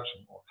sustainable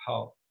production, or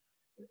how?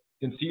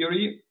 In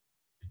theory,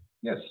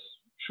 yes,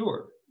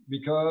 sure,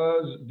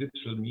 because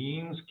digital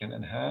means can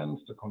enhance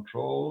the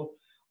control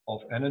of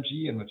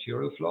energy and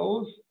material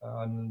flows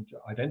and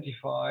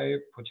identify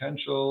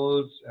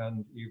potentials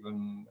and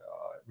even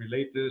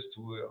relate this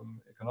to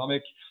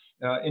economic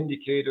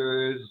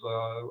indicators,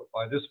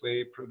 by this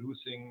way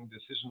producing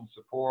decision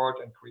support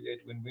and create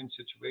win-win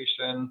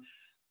situation.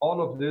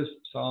 All of this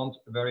sounds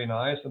very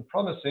nice and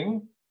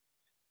promising.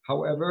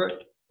 However,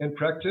 in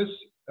practice,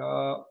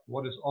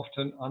 what is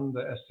often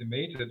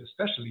underestimated,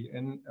 especially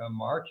in a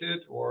market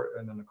or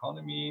in an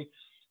economy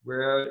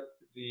where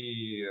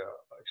the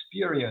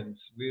experience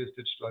with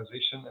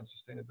digitalization and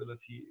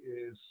sustainability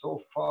is so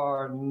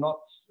far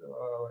not,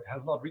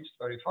 has not reached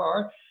very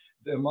far,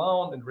 the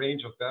amount and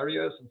range of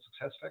barriers and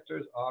success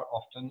factors are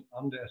often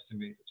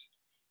underestimated.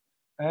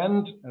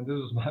 And this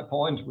is my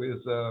point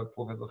with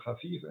Professor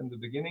Khafif in the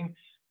beginning,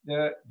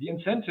 the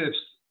incentives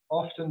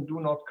often do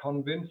not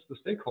convince the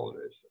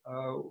stakeholders.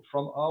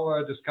 From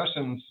our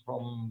discussions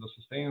from the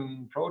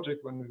Sustain project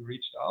when we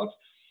reached out,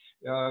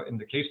 in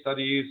the case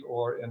studies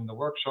or in the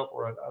workshop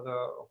or at other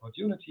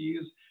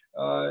opportunities,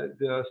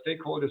 the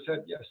stakeholders said,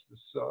 yes,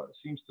 this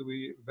seems to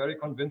be very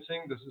convincing.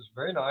 This is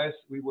very nice.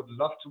 We would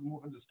love to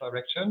move in this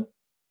direction,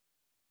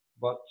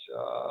 but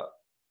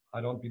I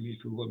don't believe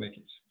we will make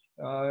it.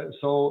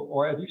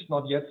 Or at least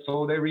not yet.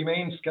 So they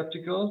remain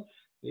skeptical.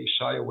 They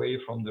shy away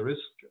from the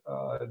risk.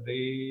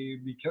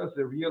 Because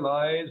they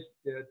realize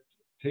it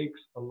takes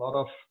a lot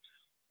of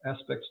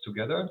aspects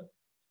together.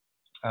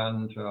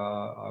 And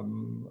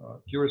I'm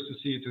curious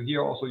to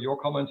hear also your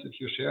comments if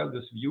you share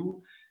this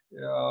view.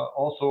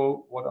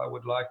 Also, what I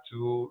would like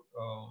to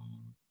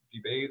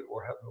debate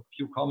or have a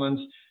few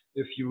comments,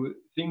 if you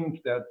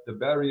think that the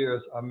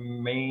barriers are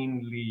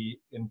mainly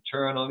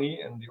internally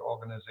in the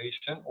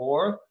organization,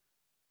 or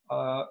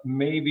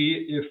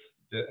maybe if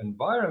the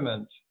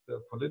environment,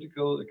 the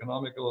political,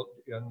 economical,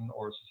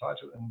 or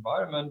societal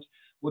environment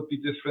would be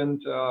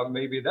different,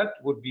 maybe that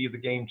would be the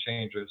game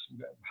changers,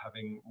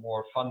 having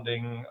more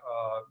funding,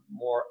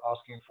 more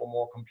asking for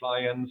more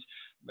compliance,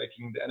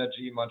 making the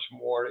energy much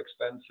more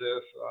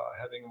expensive,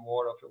 having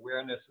more of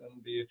awareness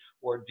and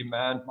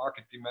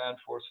market demand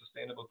for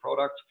sustainable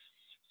products.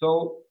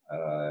 So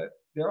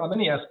there are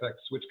many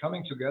aspects which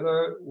coming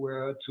together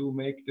where to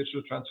make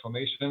digital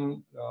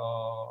transformation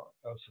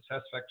a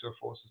success factor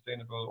for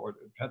sustainable, or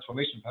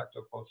transformation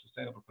factor for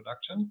sustainable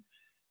production.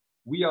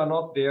 We are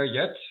not there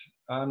yet,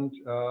 and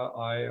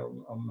I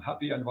am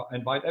happy and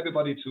invite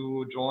everybody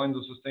to join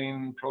the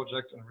Sustain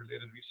project and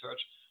related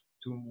research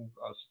to move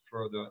us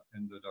further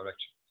in the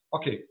direction.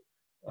 Okay,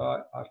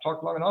 I've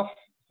talked long enough.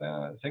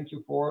 Thank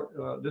you for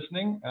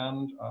listening,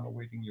 and I'm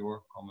awaiting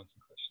your comments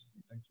and questions.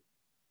 Thank you.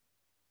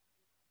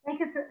 Thank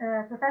you,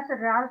 Professor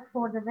Ralph,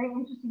 for the very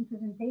interesting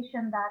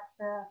presentation that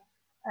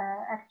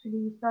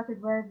actually started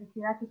with the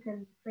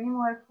theoretical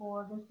framework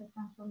for digital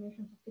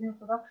transformation, sustainable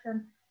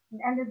production, and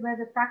ended with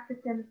the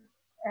practical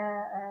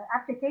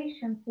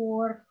application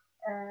for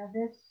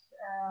this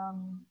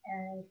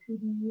to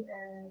the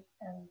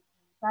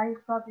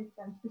various projects,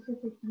 and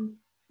specifically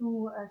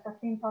to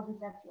Sustain project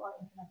that you are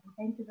implementing.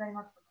 Thank you very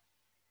much for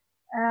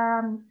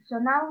that. So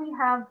now we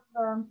have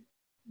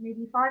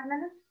maybe 5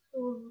 minutes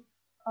to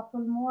a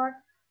couple more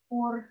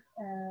for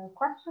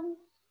questions.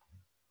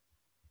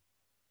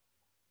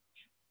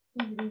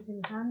 Please raise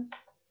your hand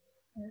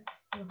if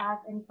you have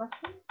any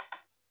questions.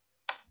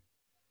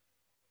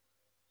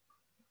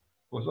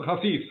 Professor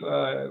Khafif,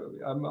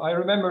 I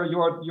remember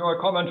your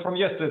comment from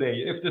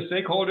yesterday. If the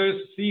stakeholders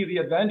see the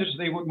advantage,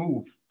 they would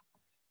move.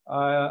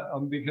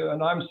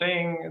 And I'm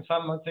saying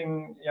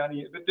something a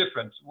bit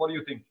different. What do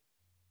you think?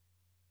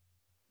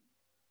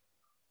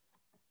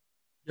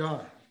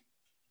 Yeah,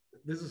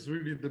 this is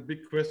really the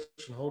big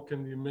question. How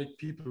can we make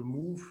people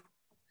move?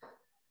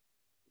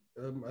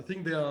 I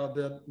think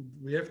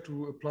we have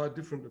to apply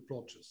different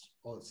approaches,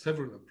 or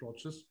several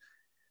approaches.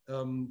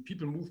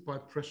 People move by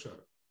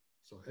pressure.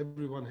 So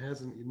everyone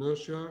has an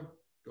inertia,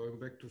 going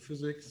back to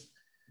physics,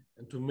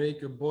 and to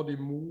make a body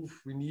move,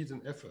 we need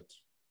an effort.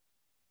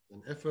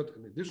 An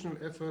additional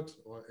effort,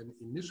 or an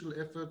initial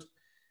effort,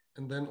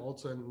 and then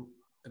also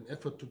an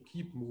effort to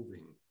keep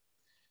moving.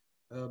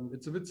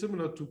 It's a bit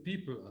similar to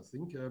people, I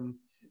think.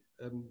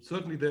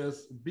 Certainly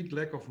there's a big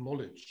lack of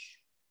knowledge,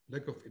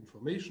 lack of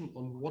information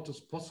on what is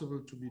possible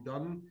to be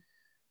done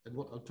and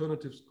what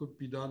alternatives could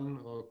be done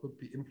or could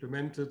be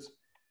implemented,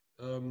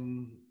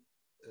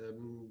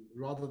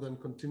 rather than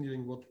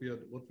continuing what we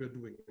are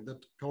doing. And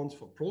that counts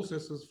for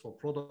processes, for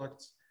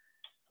products,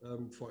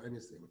 for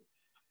anything.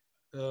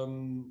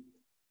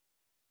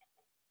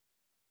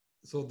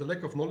 So the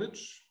lack of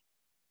knowledge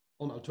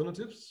on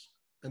alternatives.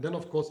 And then,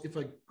 of course, if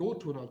I go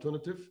to an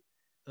alternative,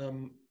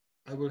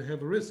 I will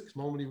have a risk.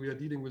 Normally, we are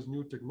dealing with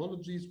new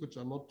technologies, which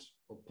are not,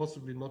 or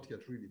possibly not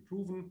yet really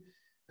proven.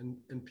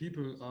 And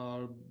people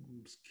are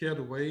scared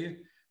away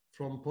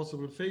from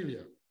possible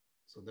failure.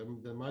 So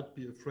they might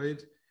be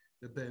afraid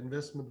that their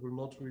investment will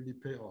not really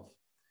pay off.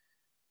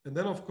 And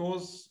then, of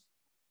course,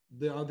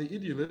 there are the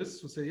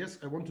idealists who say, yes,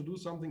 I want to do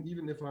something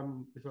even if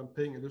I'm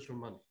paying additional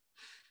money,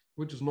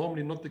 which is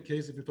normally not the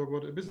case if you talk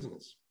about a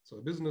business. So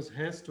a business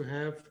has to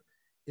have,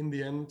 in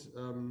the end,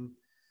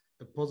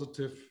 a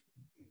positive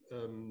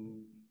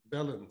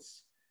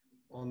balance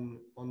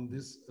on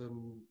this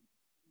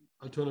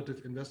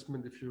alternative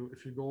investment if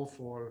you go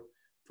for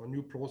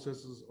new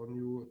processes or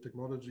new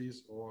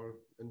technologies or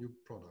a new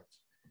product.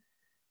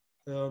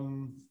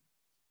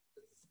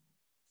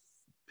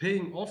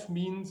 Paying off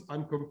means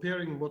I'm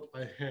comparing what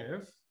I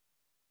have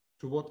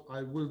to what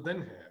I will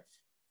then have.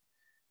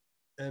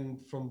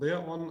 And from there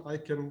on, I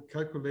can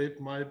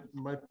calculate my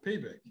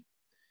payback.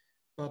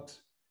 But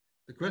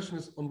the question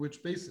is on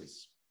which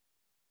basis?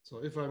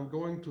 So if I'm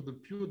going to the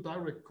pure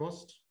direct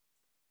cost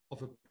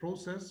of a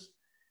process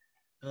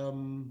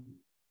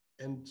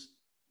and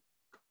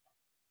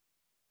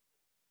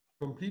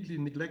completely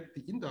neglect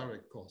the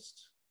indirect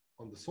cost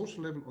on the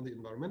social level, on the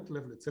environmental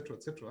level,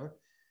 etc.,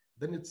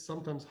 then it's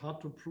sometimes hard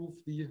to prove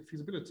the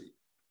feasibility.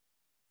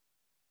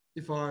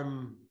 If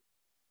I'm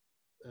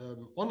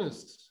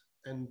honest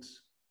and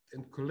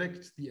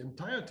collect the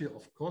entirety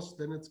of cost,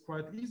 then it's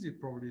quite easy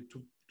probably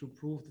to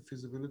prove the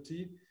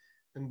feasibility.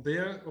 And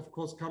there, of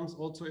course, comes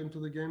also into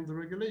the game the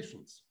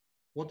regulations.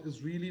 What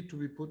is really to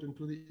be put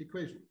into the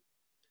equation?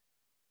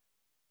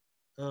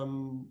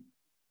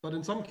 But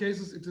in some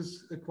cases, it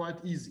is quite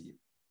easy.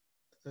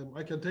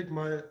 I can take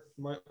my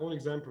own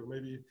example.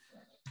 Maybe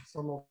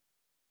some of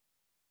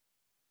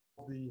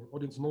the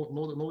audience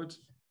know it.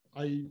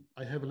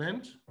 I have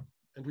land,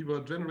 and we were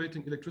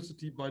generating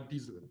electricity by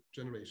diesel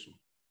generation.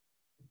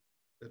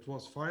 That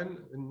was fine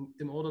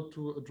in order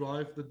to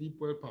drive the deep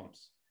well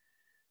pumps.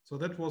 So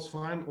that was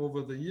fine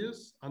over the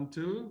years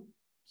until,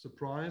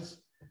 surprise,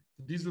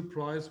 the diesel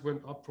price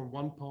went up from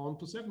 £1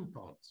 to £7.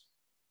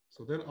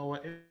 So then our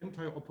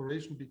entire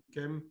operation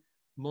became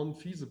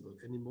non-feasible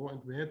anymore,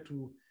 and we had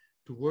to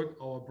work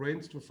our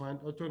brains to find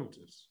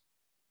alternatives.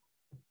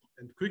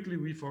 And quickly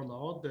we found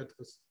out that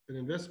an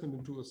investment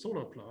into a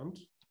solar plant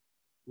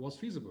was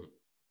feasible.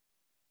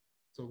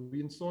 So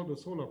we installed a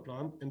solar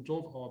plant and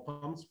drove our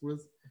pumps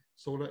with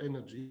solar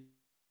energy.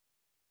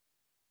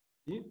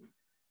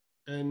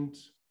 And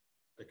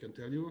I can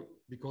tell you,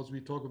 because we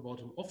talk about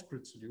an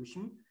off-grid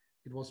solution,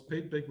 it was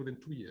paid back within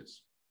 2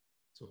 years.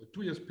 So a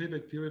 2 years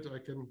payback period, I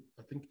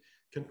think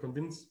can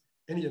convince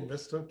any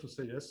investor to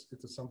say, yes,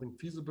 it is something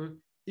feasible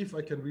if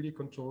I can really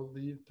control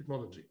the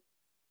technology,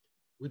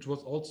 which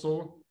was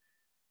also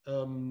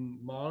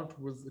marred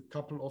with a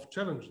couple of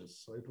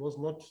challenges. So it was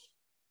not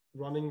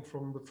running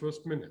from the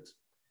first minute.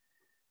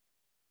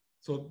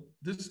 So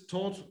this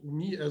taught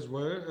me as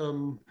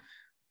well,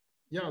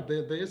 yeah,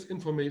 there is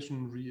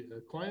information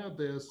required,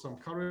 there's some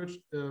courage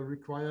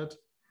required.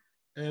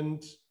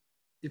 And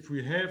if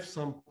we have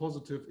some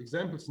positive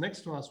examples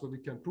next to us where we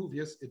can prove,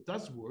 yes, it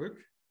does work,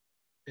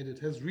 and it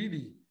has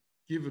really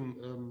given,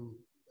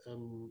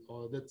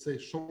 or let's say,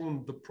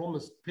 shown the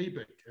promised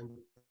payback and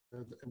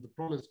the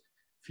promised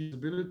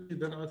feasibility,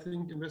 then I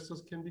think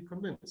investors can be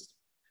convinced.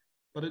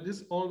 But it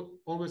is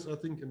always, I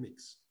think, a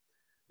mix.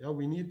 Yeah,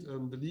 we need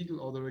the legal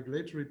or the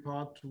regulatory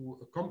part to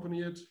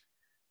accompany it.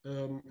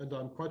 And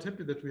I'm quite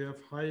happy that we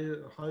have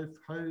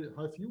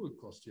high fuel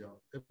cost here.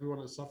 Everyone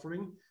is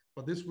suffering,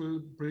 but this will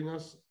bring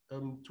us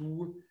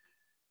to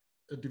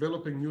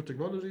developing new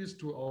technologies,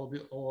 to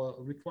our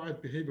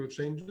required behavioral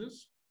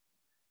changes.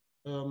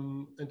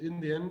 And in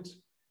the end,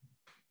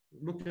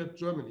 look at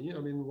Germany. I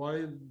mean,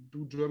 why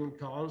do German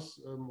cars,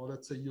 or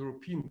let's say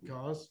European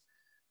cars,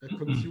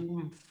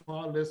 consume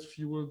far less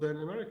fuel than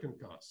American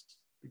cars?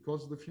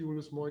 Because the fuel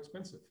is more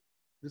expensive.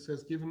 This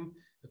has given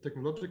a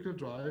technological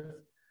drive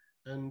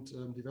and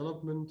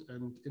development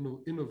and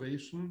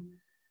innovation,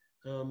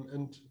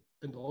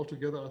 and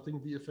altogether, I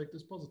think the effect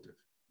is positive.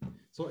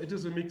 So it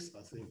is a mix,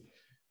 I think,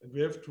 and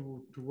we have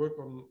to work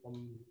on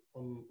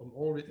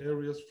all the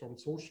areas, from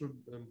social,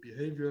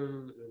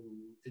 behavioral,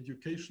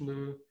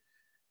 educational,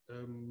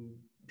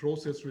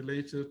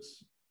 process-related,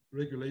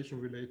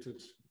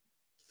 regulation-related,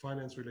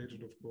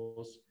 finance-related, of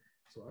course.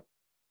 So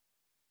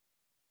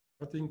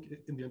I think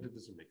in the end it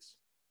is a mix.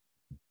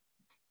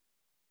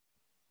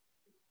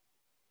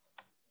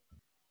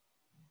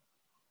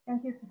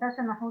 Thank you,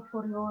 Professor Mahmoud,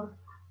 for your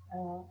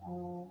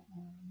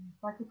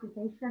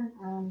participation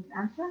and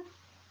answer.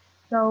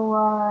 So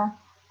I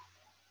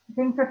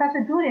think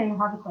Professor Dure, you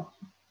have a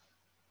question.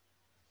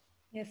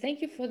 Yeah,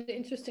 thank you for the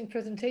interesting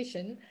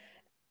presentation.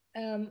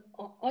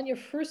 On your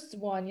first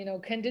one,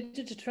 can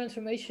digital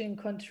transformation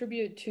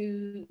contribute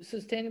to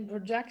sustainable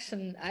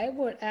production? I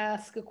would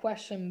ask a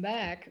question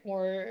back,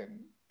 or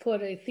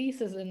put a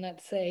thesis in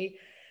that, say,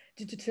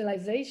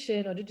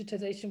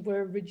 digitization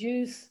will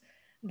reduce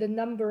the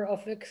number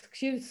of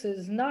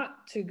excuses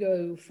not to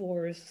go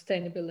for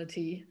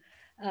sustainability,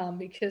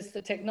 because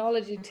the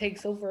technology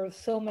takes over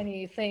so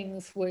many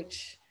things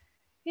which,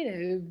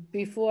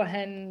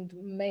 beforehand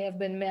may have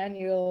been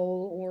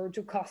manual or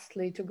too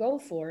costly to go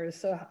for.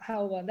 So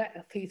how about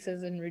that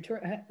thesis in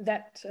return,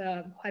 that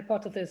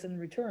hypothesis in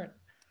return?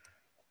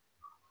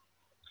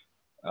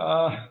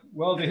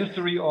 Well, the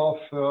history of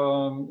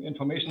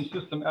information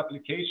system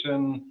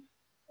application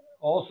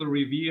also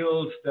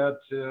reveals that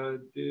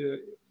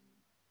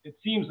it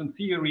seems in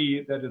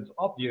theory that it's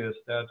obvious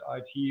that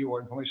IT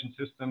or information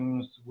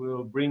systems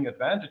will bring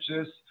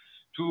advantages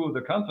to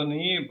the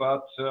company,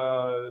 but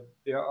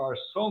there are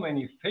so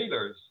many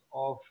failures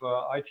of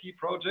IT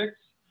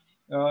projects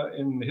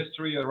in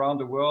history around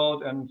the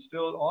world, and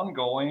still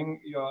ongoing,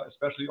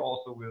 especially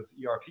also with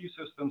ERP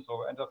systems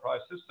or enterprise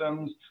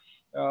systems,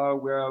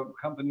 where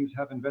companies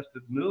have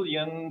invested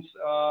millions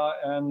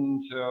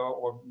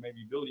or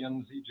maybe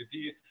billions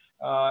EGP,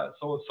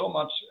 so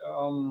much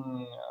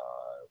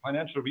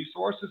financial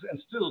resources,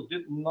 and still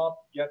did not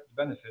get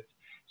benefit.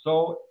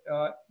 So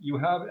you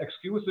have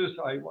excuses.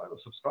 I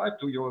subscribe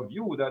to your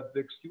view that the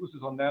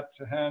excuses on that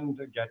hand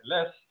get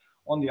less.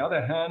 On the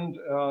other hand,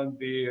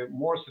 the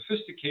more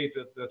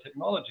sophisticated the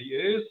technology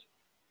is,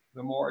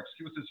 the more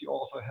excuses you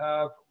also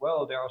have.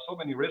 Well, there are so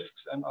many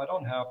risks and I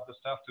don't have the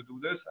staff to do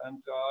this.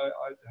 And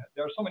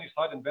there are so many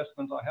side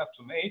investments I have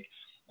to make.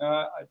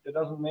 It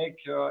doesn't make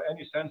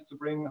any sense to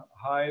bring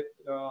high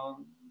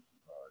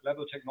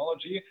level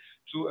technology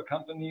to a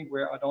company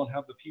where I don't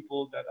have the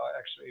people that are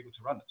actually able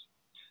to run it.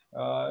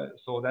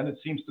 So then it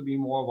seems to be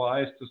more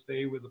wise to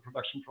stay with the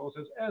production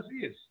process as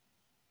is.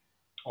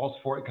 Also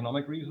for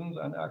economic reasons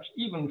and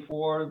actually even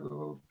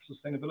for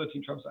sustainability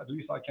in terms, at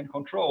least I can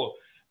control.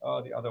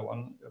 The other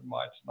one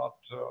might not,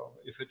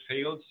 if it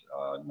fails,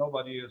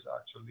 nobody is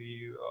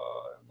actually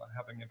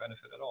having a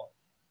benefit at all.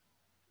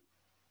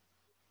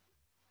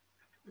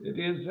 It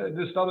is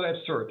this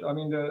double-edged sword. I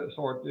mean,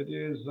 it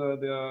is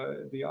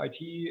the IT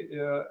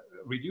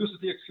reduces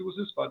the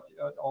excuses, but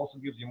it also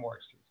gives you more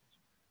excuses.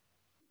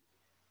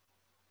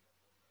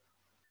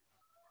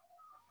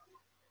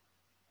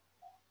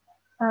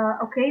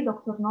 Okay,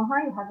 Dr.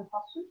 Noha, you have a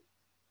question?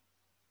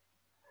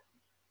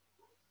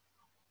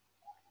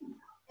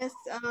 Yes,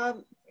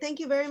 thank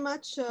you very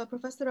much,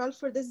 Professor Al,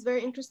 for this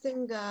very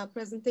interesting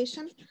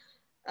presentation,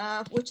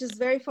 which is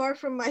very far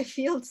from my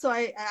field, so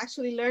I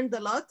actually learned a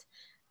lot.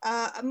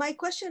 My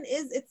question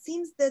is, it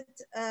seems that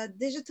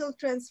digital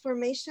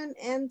transformation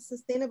and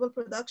sustainable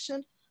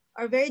production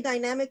are very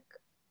dynamic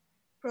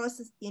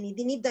processes. They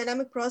need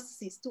dynamic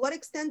processes. To what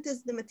extent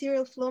is the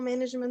material flow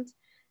management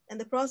and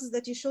the process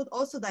that you showed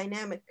also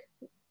dynamic,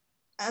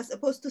 as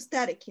opposed to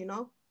static,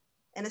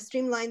 and a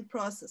streamlined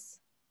process?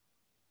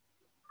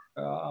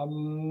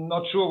 I'm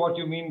not sure what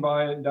you mean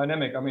by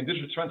dynamic. I mean,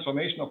 digital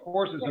transformation, of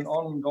course, is an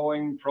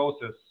ongoing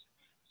process.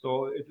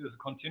 So it is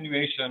a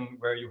continuation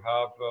where you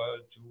have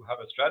to have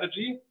a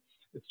strategy.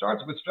 It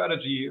starts with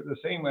strategy, the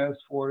same as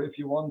for if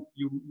you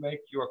make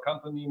your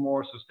company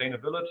more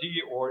sustainability,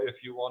 or if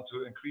you want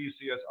to increase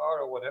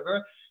CSR or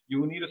whatever,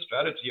 you need a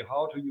strategy.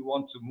 How do you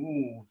want to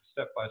move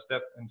step by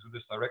step into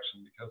this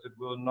direction? Because it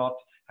will not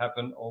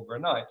happen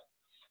overnight.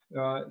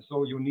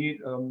 So you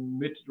need a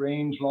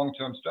mid-range,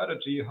 long-term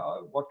strategy,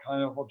 what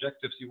kind of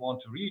objectives you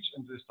want to reach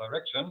in this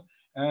direction,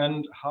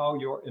 and how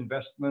your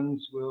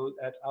investments will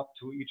add up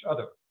to each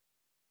other.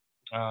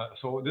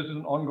 So this is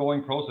an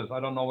ongoing process.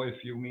 I don't know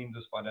if you mean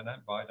this by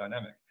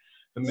dynamic.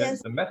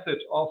 The method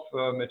of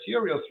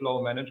material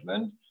flow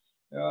management,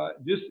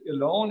 this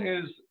alone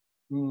is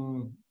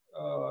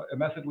a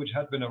method which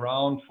had been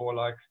around for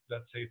like,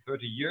 let's say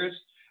 30 years.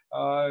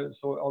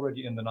 So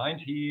already in the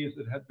 90s,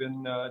 it had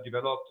been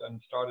developed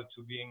and started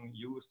to being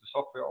used. The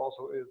software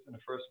also is in the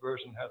first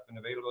version, has been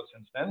available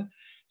since then.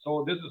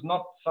 So this is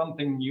not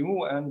something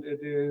new, and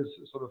it is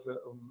sort of a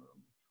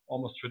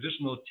almost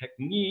traditional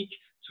technique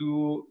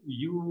to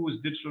use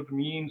digital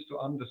means to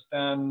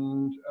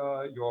understand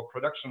your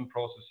production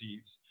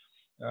processes.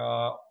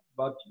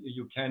 But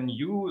you can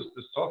use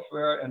the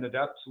software and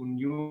adapt to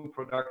new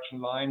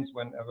production lines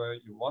whenever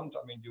you want.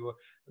 I mean,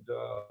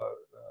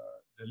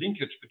 the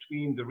linkage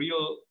between the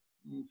real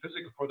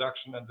physical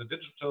production and the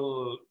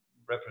digital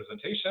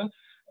representation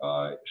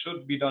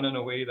should be done in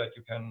a way that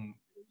you can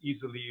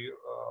easily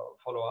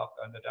follow up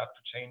and adapt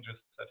to changes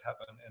that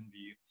happen in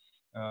the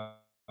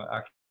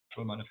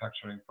actual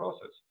manufacturing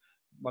process.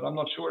 But I'm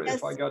not sure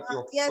if I got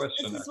your question. Yes,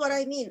 this is what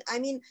I mean. I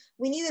mean,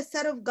 we need a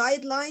set of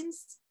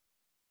guidelines,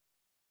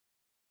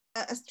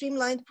 a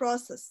streamlined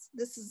process.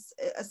 This is,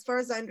 as far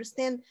as I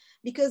understand,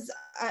 because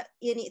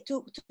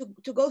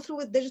to go through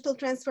with digital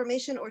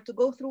transformation or to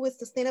go through with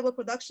sustainable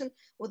production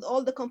with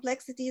all the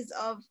complexities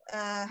of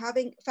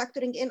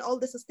factoring in all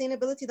the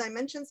sustainability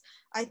dimensions,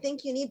 I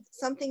think you need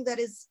something that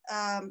is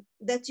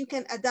that you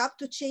can adapt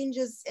to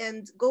changes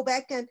and go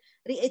back and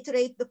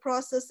reiterate the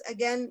process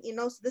again.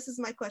 So this is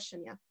my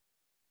question.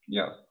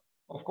 Yeah.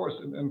 Of course,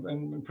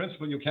 in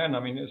principle, you can.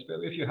 I mean,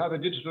 if you have a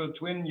digital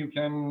twin, you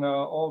can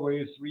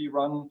always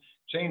rerun,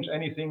 change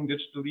anything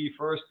digitally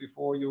first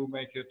before you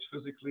make it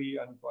physically.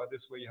 And by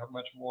this way, you have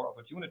much more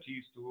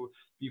opportunities to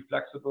be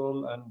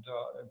flexible and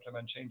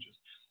implement changes.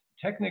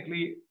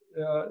 Technically,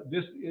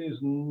 this is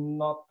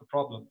not the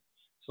problem.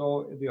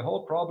 So the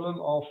whole problem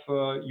of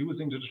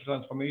using digital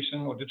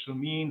transformation or digital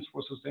means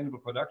for sustainable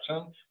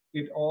production,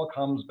 it all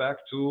comes back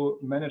to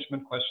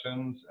management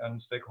questions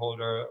and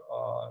stakeholder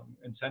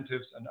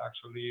incentives and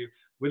actually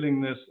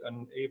willingness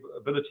and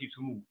ability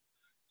to move.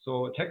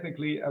 So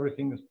technically,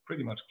 everything is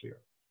pretty much clear.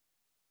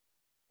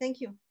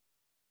 Thank you.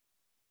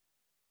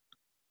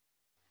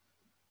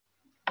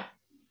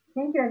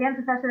 Thank you again,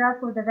 Professor Al,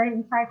 for the very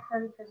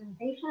insightful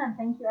presentation, and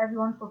thank you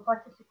everyone for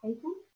participating.